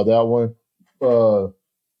excited about that one.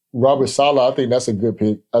 Robert Saleh, I think that's a good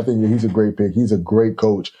pick. I think he's a great pick. He's a great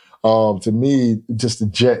coach. To me, just the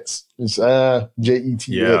Jets. It's Jets.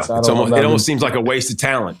 Yeah, it almost seems like a waste of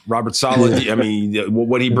talent. Robert Saleh, yeah. I mean,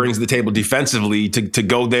 what he brings to the table defensively to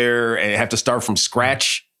go there and have to start from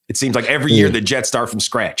scratch. It seems like every year the Jets start from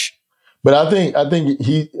scratch. But I think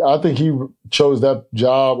he chose that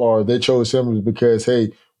job, or they chose him because,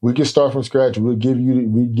 hey, we can start from scratch. We give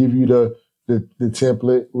you the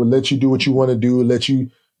template. We'll let you do what you want to do. Let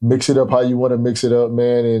you mix it up how you want to mix it up,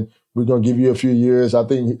 man. And we're going to give you a few years. I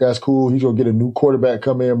think that's cool. He's going to get a new quarterback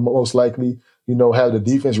come in, most likely, have the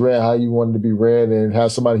defense ran how you want it to be ran, and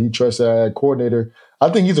have somebody he trusts as coordinator. I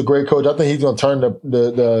think he's a great coach. I think he's going to turn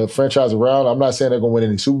the franchise around. I'm not saying they're going to win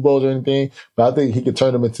any Super Bowls or anything, but I think he could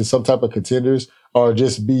turn them into some type of contenders, or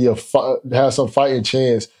just have some fighting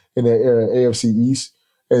chance in the AFC East.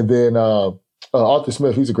 And then Arthur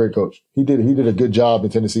Smith, he's a great coach. He did a good job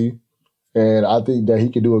in Tennessee, and I think that he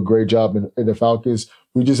could do a great job in the Falcons.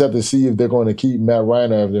 We just have to see if they're going to keep Matt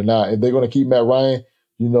Ryan or if they're not. If they're going to keep Matt Ryan,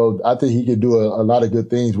 I think he could do a lot of good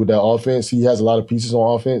things with that offense. He has a lot of pieces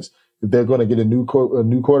on offense. If they're going to get a new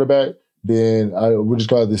quarterback, then we're just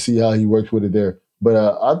going to have to see how he works with it there. But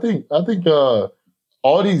I think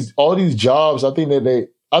all these jobs, I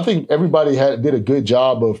think everybody did a good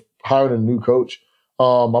job of hiring a new coach.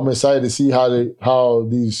 I'm excited to see how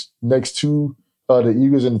these next two, the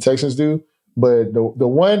Eagles and the Texans, do. But the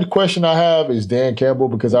one question I have is Dan Campbell,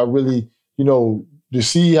 because I really, to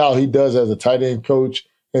see how he does as a tight end coach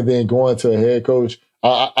and then going to a head coach,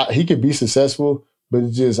 he could be successful. But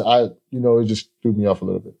it just threw me off a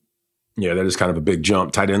little bit. Yeah, that is kind of a big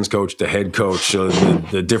jump. Tight ends coach to head coach.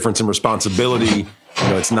 The difference in responsibility,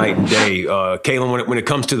 it's night and day. Kalen, when it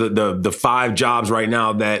comes to the 5 jobs right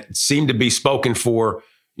now that seem to be spoken for,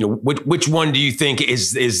 which one do you think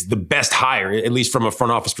is the best hire, at least from a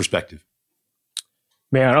front office perspective?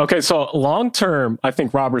 Man, okay, so long term, I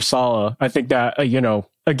think Robert Saleh. I think that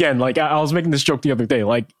again, like I was making this joke the other day.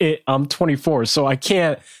 I'm 24, so I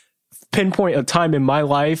can't pinpoint a time in my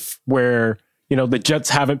life where the Jets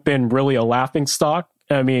haven't been really a laughing stock.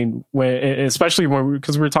 I mean, especially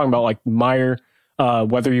because we were talking about like Meyer,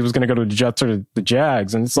 whether he was going to go to the Jets or the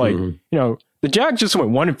Jags, and it's like the Jags just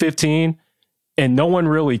went 1-15, and no one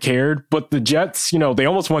really cared. But the Jets, they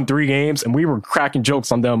almost won 3 games, and we were cracking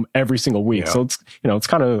jokes on them every single week. Yeah. So it's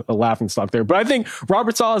kind of a laughing stock there. But I think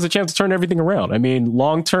Robert Saleh has a chance to turn everything around. I mean,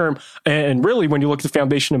 long term, and really when you look at the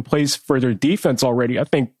foundation in place for their defense already, I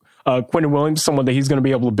think Quentin Williams, someone that he's going to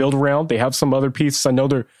be able to build around. They have some other pieces. I know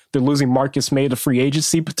they're they're losing Marcus May to free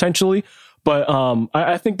agency potentially. But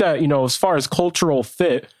I think that, as far as cultural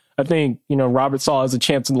fit, I think, Robert Saleh has a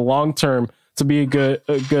chance in the long term to be a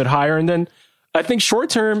good hire. And then I think short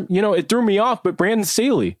term, it threw me off, but Brandon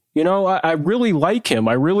Staley, I really like him.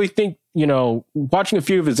 I really think, watching a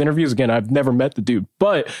few of his interviews, again, I've never met the dude,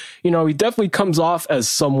 but, he definitely comes off as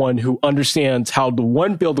someone who understands how to,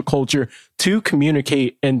 one, build a culture, two,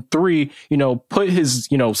 communicate, and three, put his,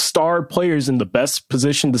 star players in the best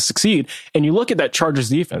position to succeed. And you look at that Chargers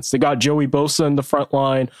defense, they got Joey Bosa in the front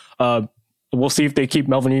line. We'll see if they keep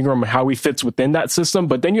Melvin Ingram and how he fits within that system.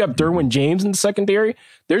 But then you have Derwin James in the secondary.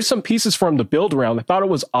 There's some pieces for him to build around. I thought it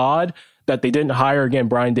was odd that they didn't hire, again,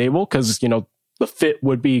 Brian Daboll, because, the fit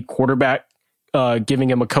would be quarterback, giving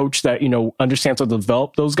him a coach that, understands how to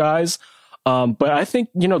develop those guys. But I think,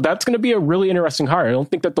 that's going to be a really interesting hire. I don't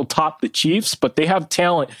think that they'll top the Chiefs, but they have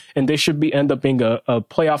talent and they should end up being a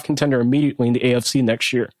playoff contender immediately in the AFC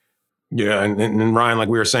next year. Yeah, and Ryan, like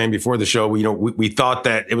we were saying before the show, we thought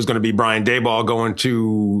that it was going to be Brian Daboll going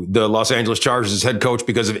to the Los Angeles Chargers as head coach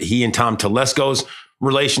because of he and Tom Telesco's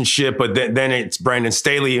relationship, but then it's Brandon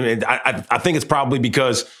Staley. And I think it's probably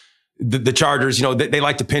because the Chargers, they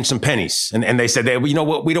like to pinch some pennies. And they said, we don't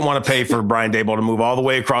want to pay for Brian Daboll to move all the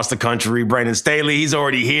way across the country. Brandon Staley, he's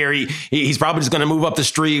already here. He's probably just going to move up the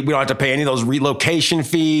street. We don't have to pay any of those relocation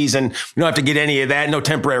fees, and we don't have to get any of that. No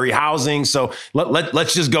temporary housing. So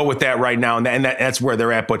let's just go with that right now. And that's where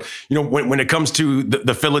they're at. But, when it comes to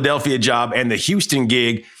the Philadelphia job and the Houston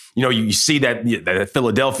gig, you see that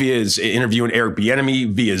Philadelphia is interviewing Eric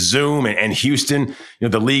Bieniemy via Zoom, and Houston,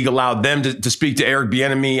 the league allowed them to speak to Eric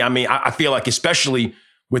Bieniemy. I mean, I feel like, especially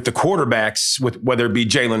with the quarterbacks, with whether it be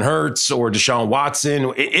Jalen Hurts or Deshaun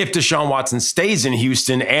Watson, if Deshaun Watson stays in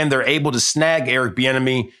Houston and they're able to snag Eric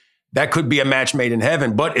Bieniemy, that could be a match made in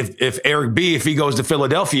heaven. But if Eric B, if he goes to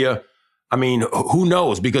Philadelphia, I mean, who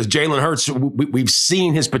knows? Because Jalen Hurts, we've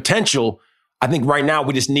seen his potential. I think right now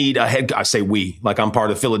we just need a head. I say we, like I'm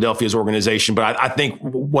part of Philadelphia's organization, but I think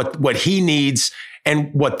what he needs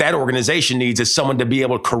and what that organization needs is someone to be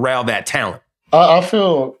able to corral that talent. I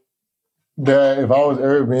feel that if I was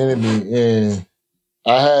Eric Bieniemy and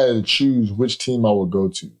I had to choose which team I would go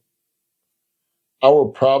to, I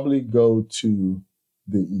would probably go to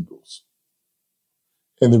the Eagles.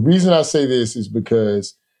 And the reason I say this is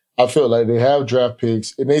because I feel like they have draft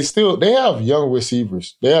picks and they have young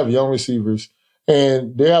receivers. They have young receivers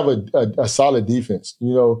and they have a solid defense.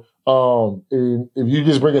 And if you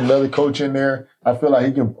just bring another coach in there, I feel like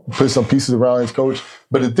he can put some pieces around his coach.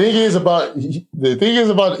 But the thing is about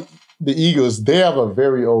the Eagles, they have a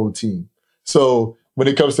very old team. So when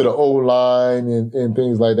it comes to the O-line and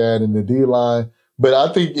things like that and the D-line, but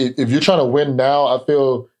I think if you're trying to win now, I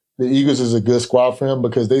feel the Eagles is a good squad for him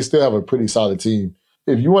because they still have a pretty solid team.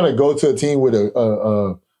 If you want to go to a team with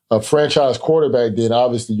a franchise quarterback, then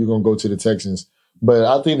obviously you're going to go to the Texans. But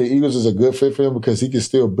I think the Eagles is a good fit for him because he can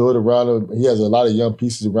still build around him. He has a lot of young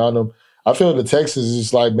pieces around him. I feel the Texans is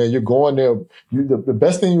just like, man, you're going there. The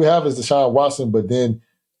best thing you have is Deshaun Watson, but then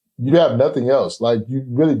you have nothing else. Like, you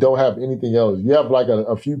really don't have anything else. You have like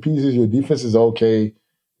a few pieces. Your defense is okay.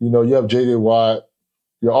 You have J.J. Watt.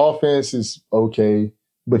 Your offense is okay,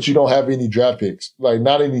 but you don't have any draft picks, like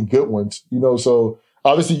not any good ones. So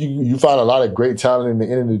obviously, you find a lot of great talent in the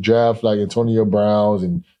end of the draft, like Antonio Browns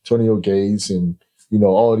and Antonio Gates and,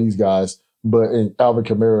 all of these guys, and Alvin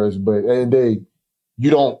Kamara's. But you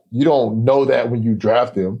don't know that when you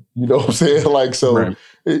draft them. You know what I'm saying? Like, so, right.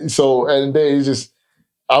 It's just,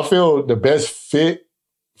 I feel the best fit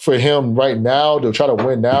for him right now to try to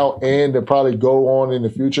win now and to probably go on in the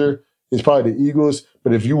future is probably the Eagles.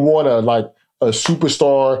 But if you want a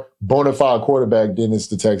superstar bona fide quarterback, then it's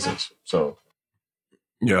the Texans. So.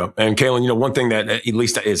 Yeah. And Kalen, one thing that at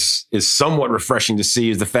least is somewhat refreshing to see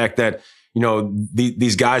is the fact that,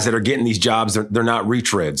 these guys that are getting these jobs, they're not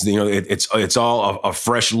retreads. It's all a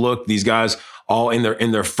fresh look. These guys all in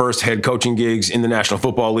their first head coaching gigs in the National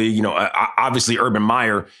Football League. Obviously Urban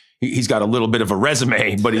Meyer, he's got a little bit of a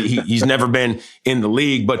resume, but he's never been in the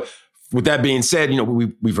league. But with that being said,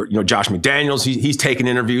 we've heard, Josh McDaniels, he's taking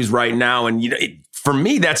interviews right now. And, for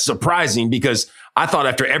me, that's surprising because I thought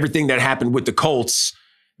after everything that happened with the Colts,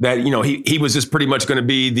 that, he was just pretty much going to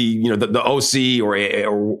be the OC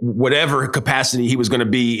or whatever capacity he was going to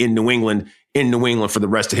be in New England for the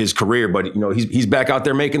rest of his career. But, he's back out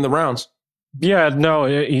there making the rounds. Yeah, no,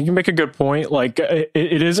 you can make a good point. Like,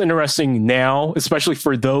 it is interesting now, especially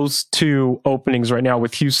for those two openings right now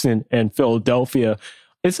with Houston and Philadelphia.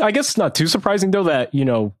 I guess it's not too surprising, though, that,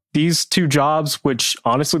 these two jobs, which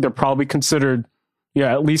honestly, they're probably considered,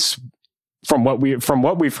 at least from what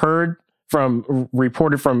we've heard,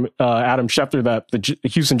 reported from Adam Schefter that the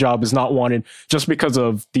Houston job is not wanted just because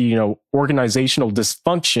of the organizational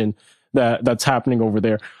dysfunction that's happening over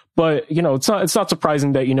there. But it's not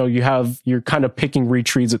surprising that you're kind of picking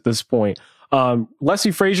retreats at this point.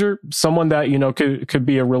 Leslie Frazier, someone that could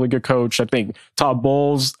be a really good coach. I think Todd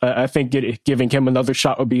Bowles, I think giving him another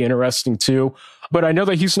shot would be interesting too. But I know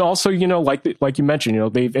that Houston also, like you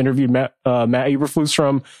mentioned, they've interviewed Matt Eberflus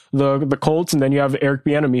from the Colts, and then you have Eric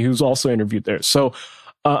Bieniemy, who's also interviewed there. So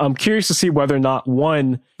I'm curious to see whether or not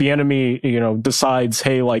Bieniemy, decides,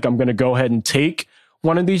 hey, like I'm going to go ahead and take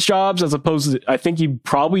one of these jobs, as opposed to, I think he'd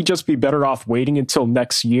probably just be better off waiting until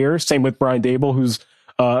next year. Same with Brian Dable, who's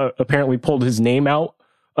apparently pulled his name out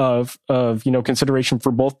of consideration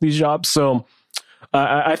for both these jobs. So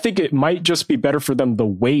I think it might just be better for them to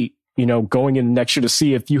wait, going in next year to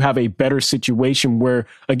see if you have a better situation where,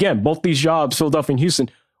 again, both these jobs, Philadelphia and Houston,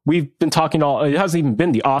 we've been talking it hasn't even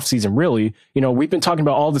been the offseason, really. We've been talking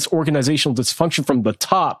about all this organizational dysfunction from the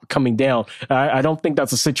top coming down. I don't think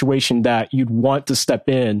that's a situation that you'd want to step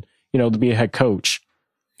in, to be a head coach.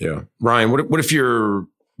 Yeah. Ryan, what if you're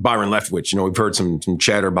Byron Leftwich? We've heard some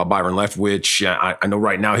chatter about Byron Leftwich. I know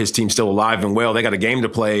right now his team's still alive and well. They got a game to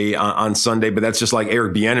play on Sunday, but that's just like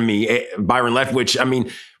Eric Bieniemy. Byron Leftwich, I mean,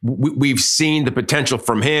 we've seen the potential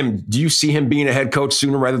from him. Do you see him being a head coach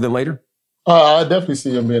sooner rather than later? I definitely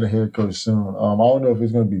see him being a head coach soon. I don't know if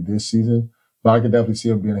it's going to be this season, but I can definitely see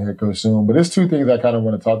him being a head coach soon. But there's two things I kind of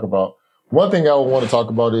want to talk about. One thing I would want to talk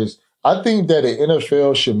about is I think that the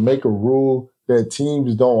NFL should make a rule that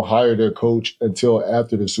teams don't hire their coach until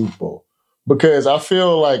after the Super Bowl. Because I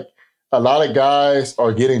feel like a lot of guys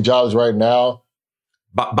are getting jobs right now.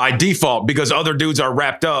 By default, because other dudes are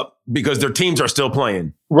wrapped up because their teams are still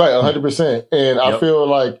playing. Right, 100%. And I feel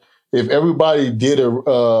like if everybody did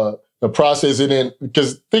a process in it,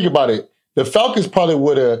 because think about it, the Falcons probably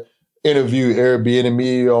would have interviewed Eric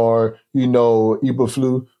Bieniemy or,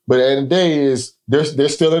 Eberflus, but at the end of the day is they're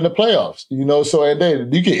still in the playoffs, so at the end of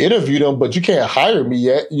the day, you can interview them, but you can't hire me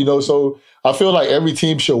yet, so I feel like every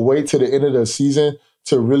team should wait to the end of the season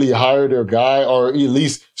to really hire their guy or at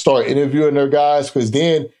least start interviewing their guys, because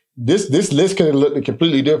then this list can look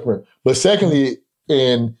completely different. But secondly,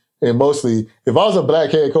 and mostly, if I was a black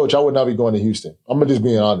head coach, I would not be going to Houston. I'm just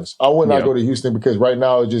being honest. I would not go to Houston because right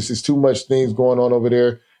now it's too much things going on over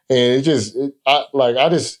there, and I just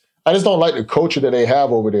don't like the culture that they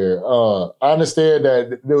have over there. I understand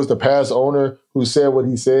that there was the past owner who said what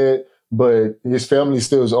he said, but his family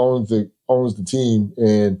still owns the team.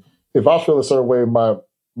 And if I feel a certain way, my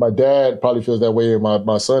dad probably feels that way, and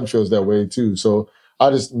my son feels that way too. So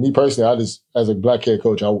me personally, as a black head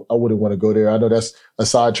coach, I wouldn't want to go there. I know that's a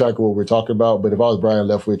sidetrack of what we're talking about, but if I was Brian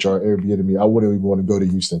Leftwich or Eric Bieniemy, I wouldn't even want to go to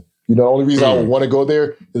Houston. The only reason I would want to go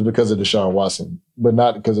there is because of Deshaun Watson, but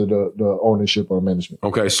not because of the ownership or management.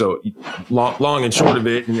 Okay, so long and short of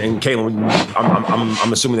it, and Kalen,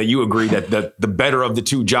 I'm assuming that you agree that the better of the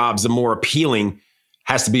two jobs, the more appealing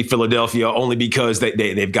has to be Philadelphia, only because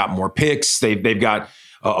they've got more picks, they've got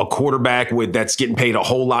a quarterback that's getting paid a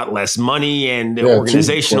whole lot less money, and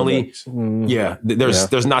organizationally,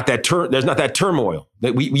 there's not that turmoil.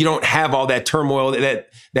 That we don't have all that turmoil, that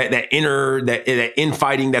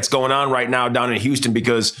infighting that's going on right now down in Houston,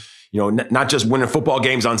 because not just winning football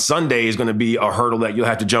games on Sunday is going to be a hurdle that you'll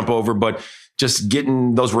have to jump over, but just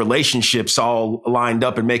getting those relationships all lined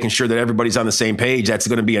up and making sure that everybody's on the same page, that's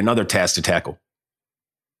going to be another task to tackle.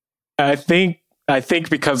 I think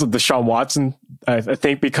because of Deshaun Watson, I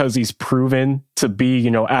think because he's proven to be,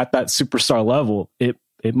 at that superstar level,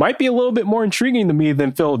 it might be a little bit more intriguing to me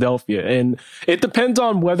than Philadelphia. And it depends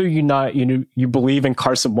on whether you believe in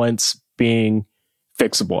Carson Wentz being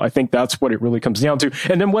fixable. I think that's what it really comes down to.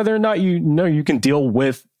 And then whether or not you can deal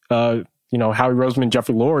with Howie Roseman,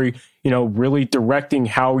 Jeffrey Lurie, really directing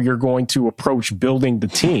how you're going to approach building the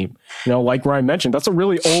team. Like Ryan mentioned, that's a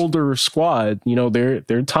really older squad.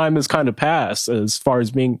 Their time has kind of passed as far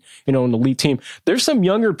as being, an elite team. There's some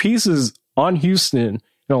younger pieces on Houston,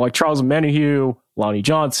 like Charles Omenihu, Lonnie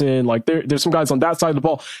Johnson, like there's some guys on that side of the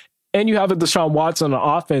ball. And you have a Deshaun Watson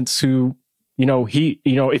on offense who,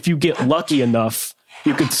 if you get lucky enough,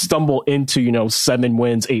 you could stumble into, 7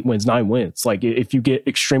 wins, 8 wins, 9 wins. Like if you get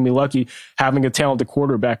extremely lucky, having a talented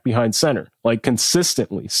quarterback behind center, like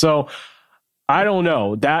consistently. So I don't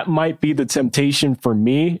know. That might be the temptation for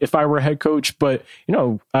me if I were a head coach. But,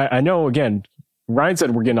 I know, again, Ryan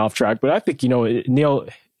said we're getting off track, but I think, it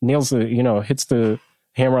nails the, hits the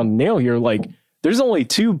hammer on the nail here. Like there's only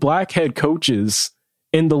 2 black head coaches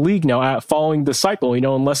in the league now following the cycle,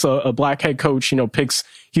 unless a black head coach, picks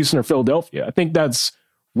Houston or Philadelphia. I think that's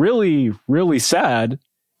really, really sad.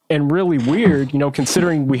 and really weird,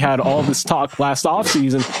 considering we had all this talk last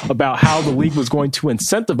offseason about how the league was going to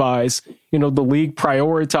incentivize, the league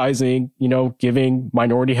prioritizing, giving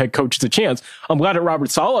minority head coaches a chance. I'm glad that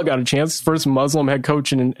Robert Saleh got a chance, first Muslim head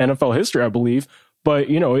coach in NFL history, I believe. But,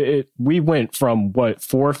 we went from 4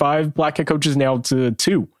 or 5 black head coaches now to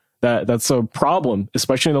 2. That's a problem,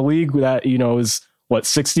 especially in a league that, is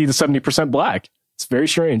 60 to 70% black. It's very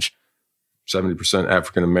strange. 70%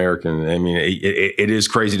 African American. I mean, it is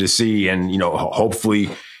crazy to see, and hopefully,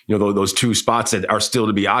 those 2 spots that are still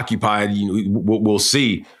to be occupied, we'll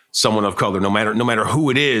see someone of color, no matter who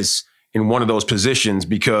it is, in one of those positions,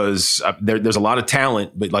 because there's a lot of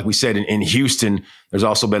talent. But like we said, in Houston, there's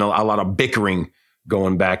also been a lot of bickering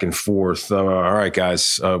going back and forth. All right,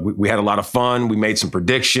 guys, we had a lot of fun. We made some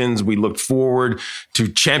predictions. We looked forward to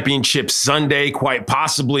Championship Sunday, quite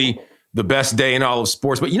possibly the best day in all of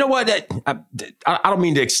sports. But you know what? I don't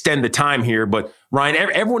mean to extend the time here, but Ryan,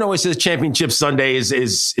 everyone always says Championship Sunday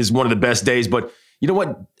is one of the best days. But you know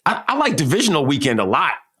what? I like Divisional Weekend a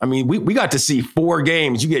lot. I mean, we got to see 4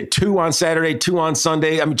 games. You get 2 on Saturday, 2 on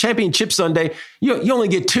Sunday. I mean, Championship Sunday, you only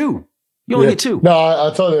get 2. You only get 2. No,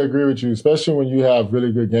 I totally agree with you, especially when you have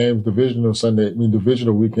really good games.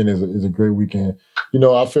 Divisional Weekend is a great weekend.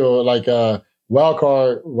 I feel like wild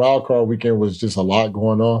card weekend was just a lot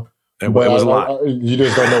going on. It was a lot. You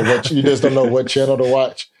just don't know what channel to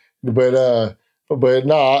watch. But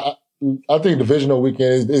no, I think Divisional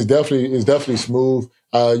Weekend is definitely smooth.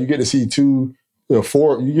 You get to see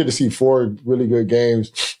 4 really good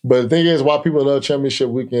games. But the thing is, why people love Championship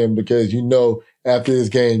Weekend, because after this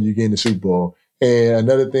game you're getting the Super Bowl. And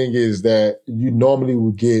another thing is that you normally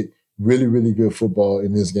will get really, really good football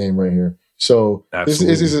in this game right here. So it's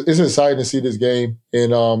exciting to see this game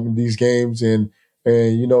and these games and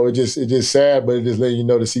it's just sad, but it just letting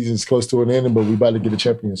the season's close to an end, but we about to get a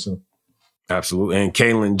champion soon. Absolutely. And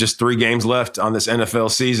Kalen, just 3 games left on this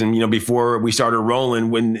NFL season, before we started rolling,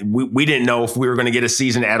 when we didn't know if we were going to get a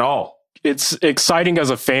season at all. It's exciting as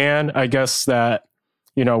a fan, I guess, that,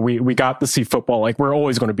 we got to see football. Like, we're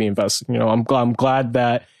always going to be invested. I'm glad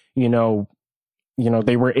that, they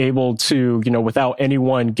were able to, without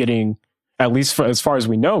anyone getting, at least as far as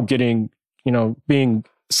we know, being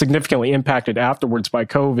significantly impacted afterwards by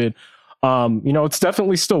COVID. It's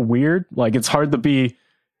definitely still weird. Like, it's hard to be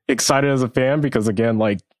excited as a fan because, again,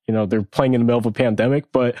 they're playing in the middle of a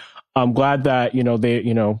pandemic, but I'm glad that,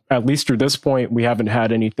 they, at least through this point, we haven't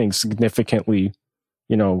had anything significantly,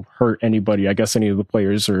 hurt anybody, I guess, any of the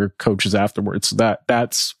players or coaches afterwards. So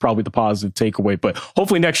that's probably the positive takeaway, but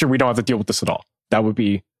hopefully next year we don't have to deal with this at all. That would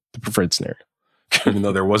be the preferred scenario. Even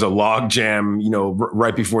though there was a log jam,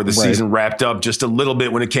 right before the season wrapped up, just a little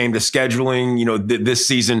bit when it came to scheduling, this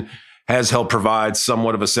season has helped provide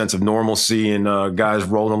somewhat of a sense of normalcy, and guys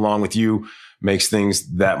rolling along with you makes things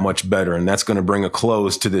that much better. And that's going to bring a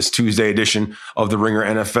close to this Tuesday edition of the Ringer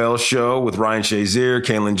NFL show with Ryan Shazier,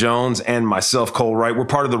 Kalen Jones, and myself, Cole Wright. We're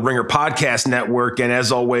part of the Ringer Podcast Network. And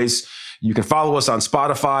as always, you can follow us on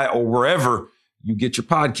Spotify or wherever you get your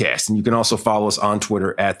podcasts. And you can also follow us on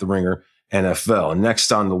Twitter at the Ringer NFL.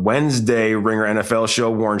 Next on the Wednesday Ringer NFL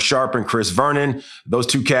show, Warren Sharp and Chris Vernon. Those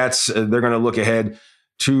 2 cats, they're going to look ahead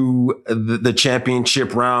to the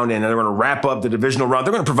championship round, and they're going to wrap up the divisional round.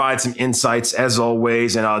 They're going to provide some insights, as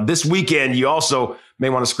always. And this weekend, you also may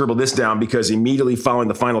want to scribble this down, because immediately following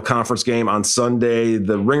the final conference game on Sunday,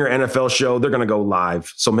 the Ringer NFL show, they're going to go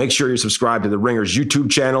live. So make sure you're subscribed to the Ringer's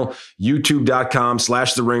YouTube channel,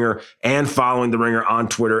 youtube.com/The Ringer, and following the Ringer on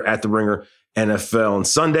Twitter at the Ringer NFL. And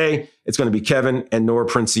Sunday, it's going to be Kevin and Nora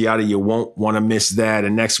Princiati. You won't want to miss that.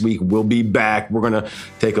 And next week, we'll be back. We're going to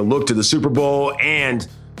take a look to the Super Bowl and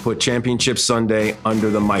put Championship Sunday under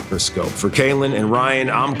the microscope. For Kalen and Ryan,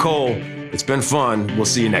 I'm Cole. It's been fun. We'll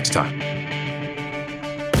see you next time.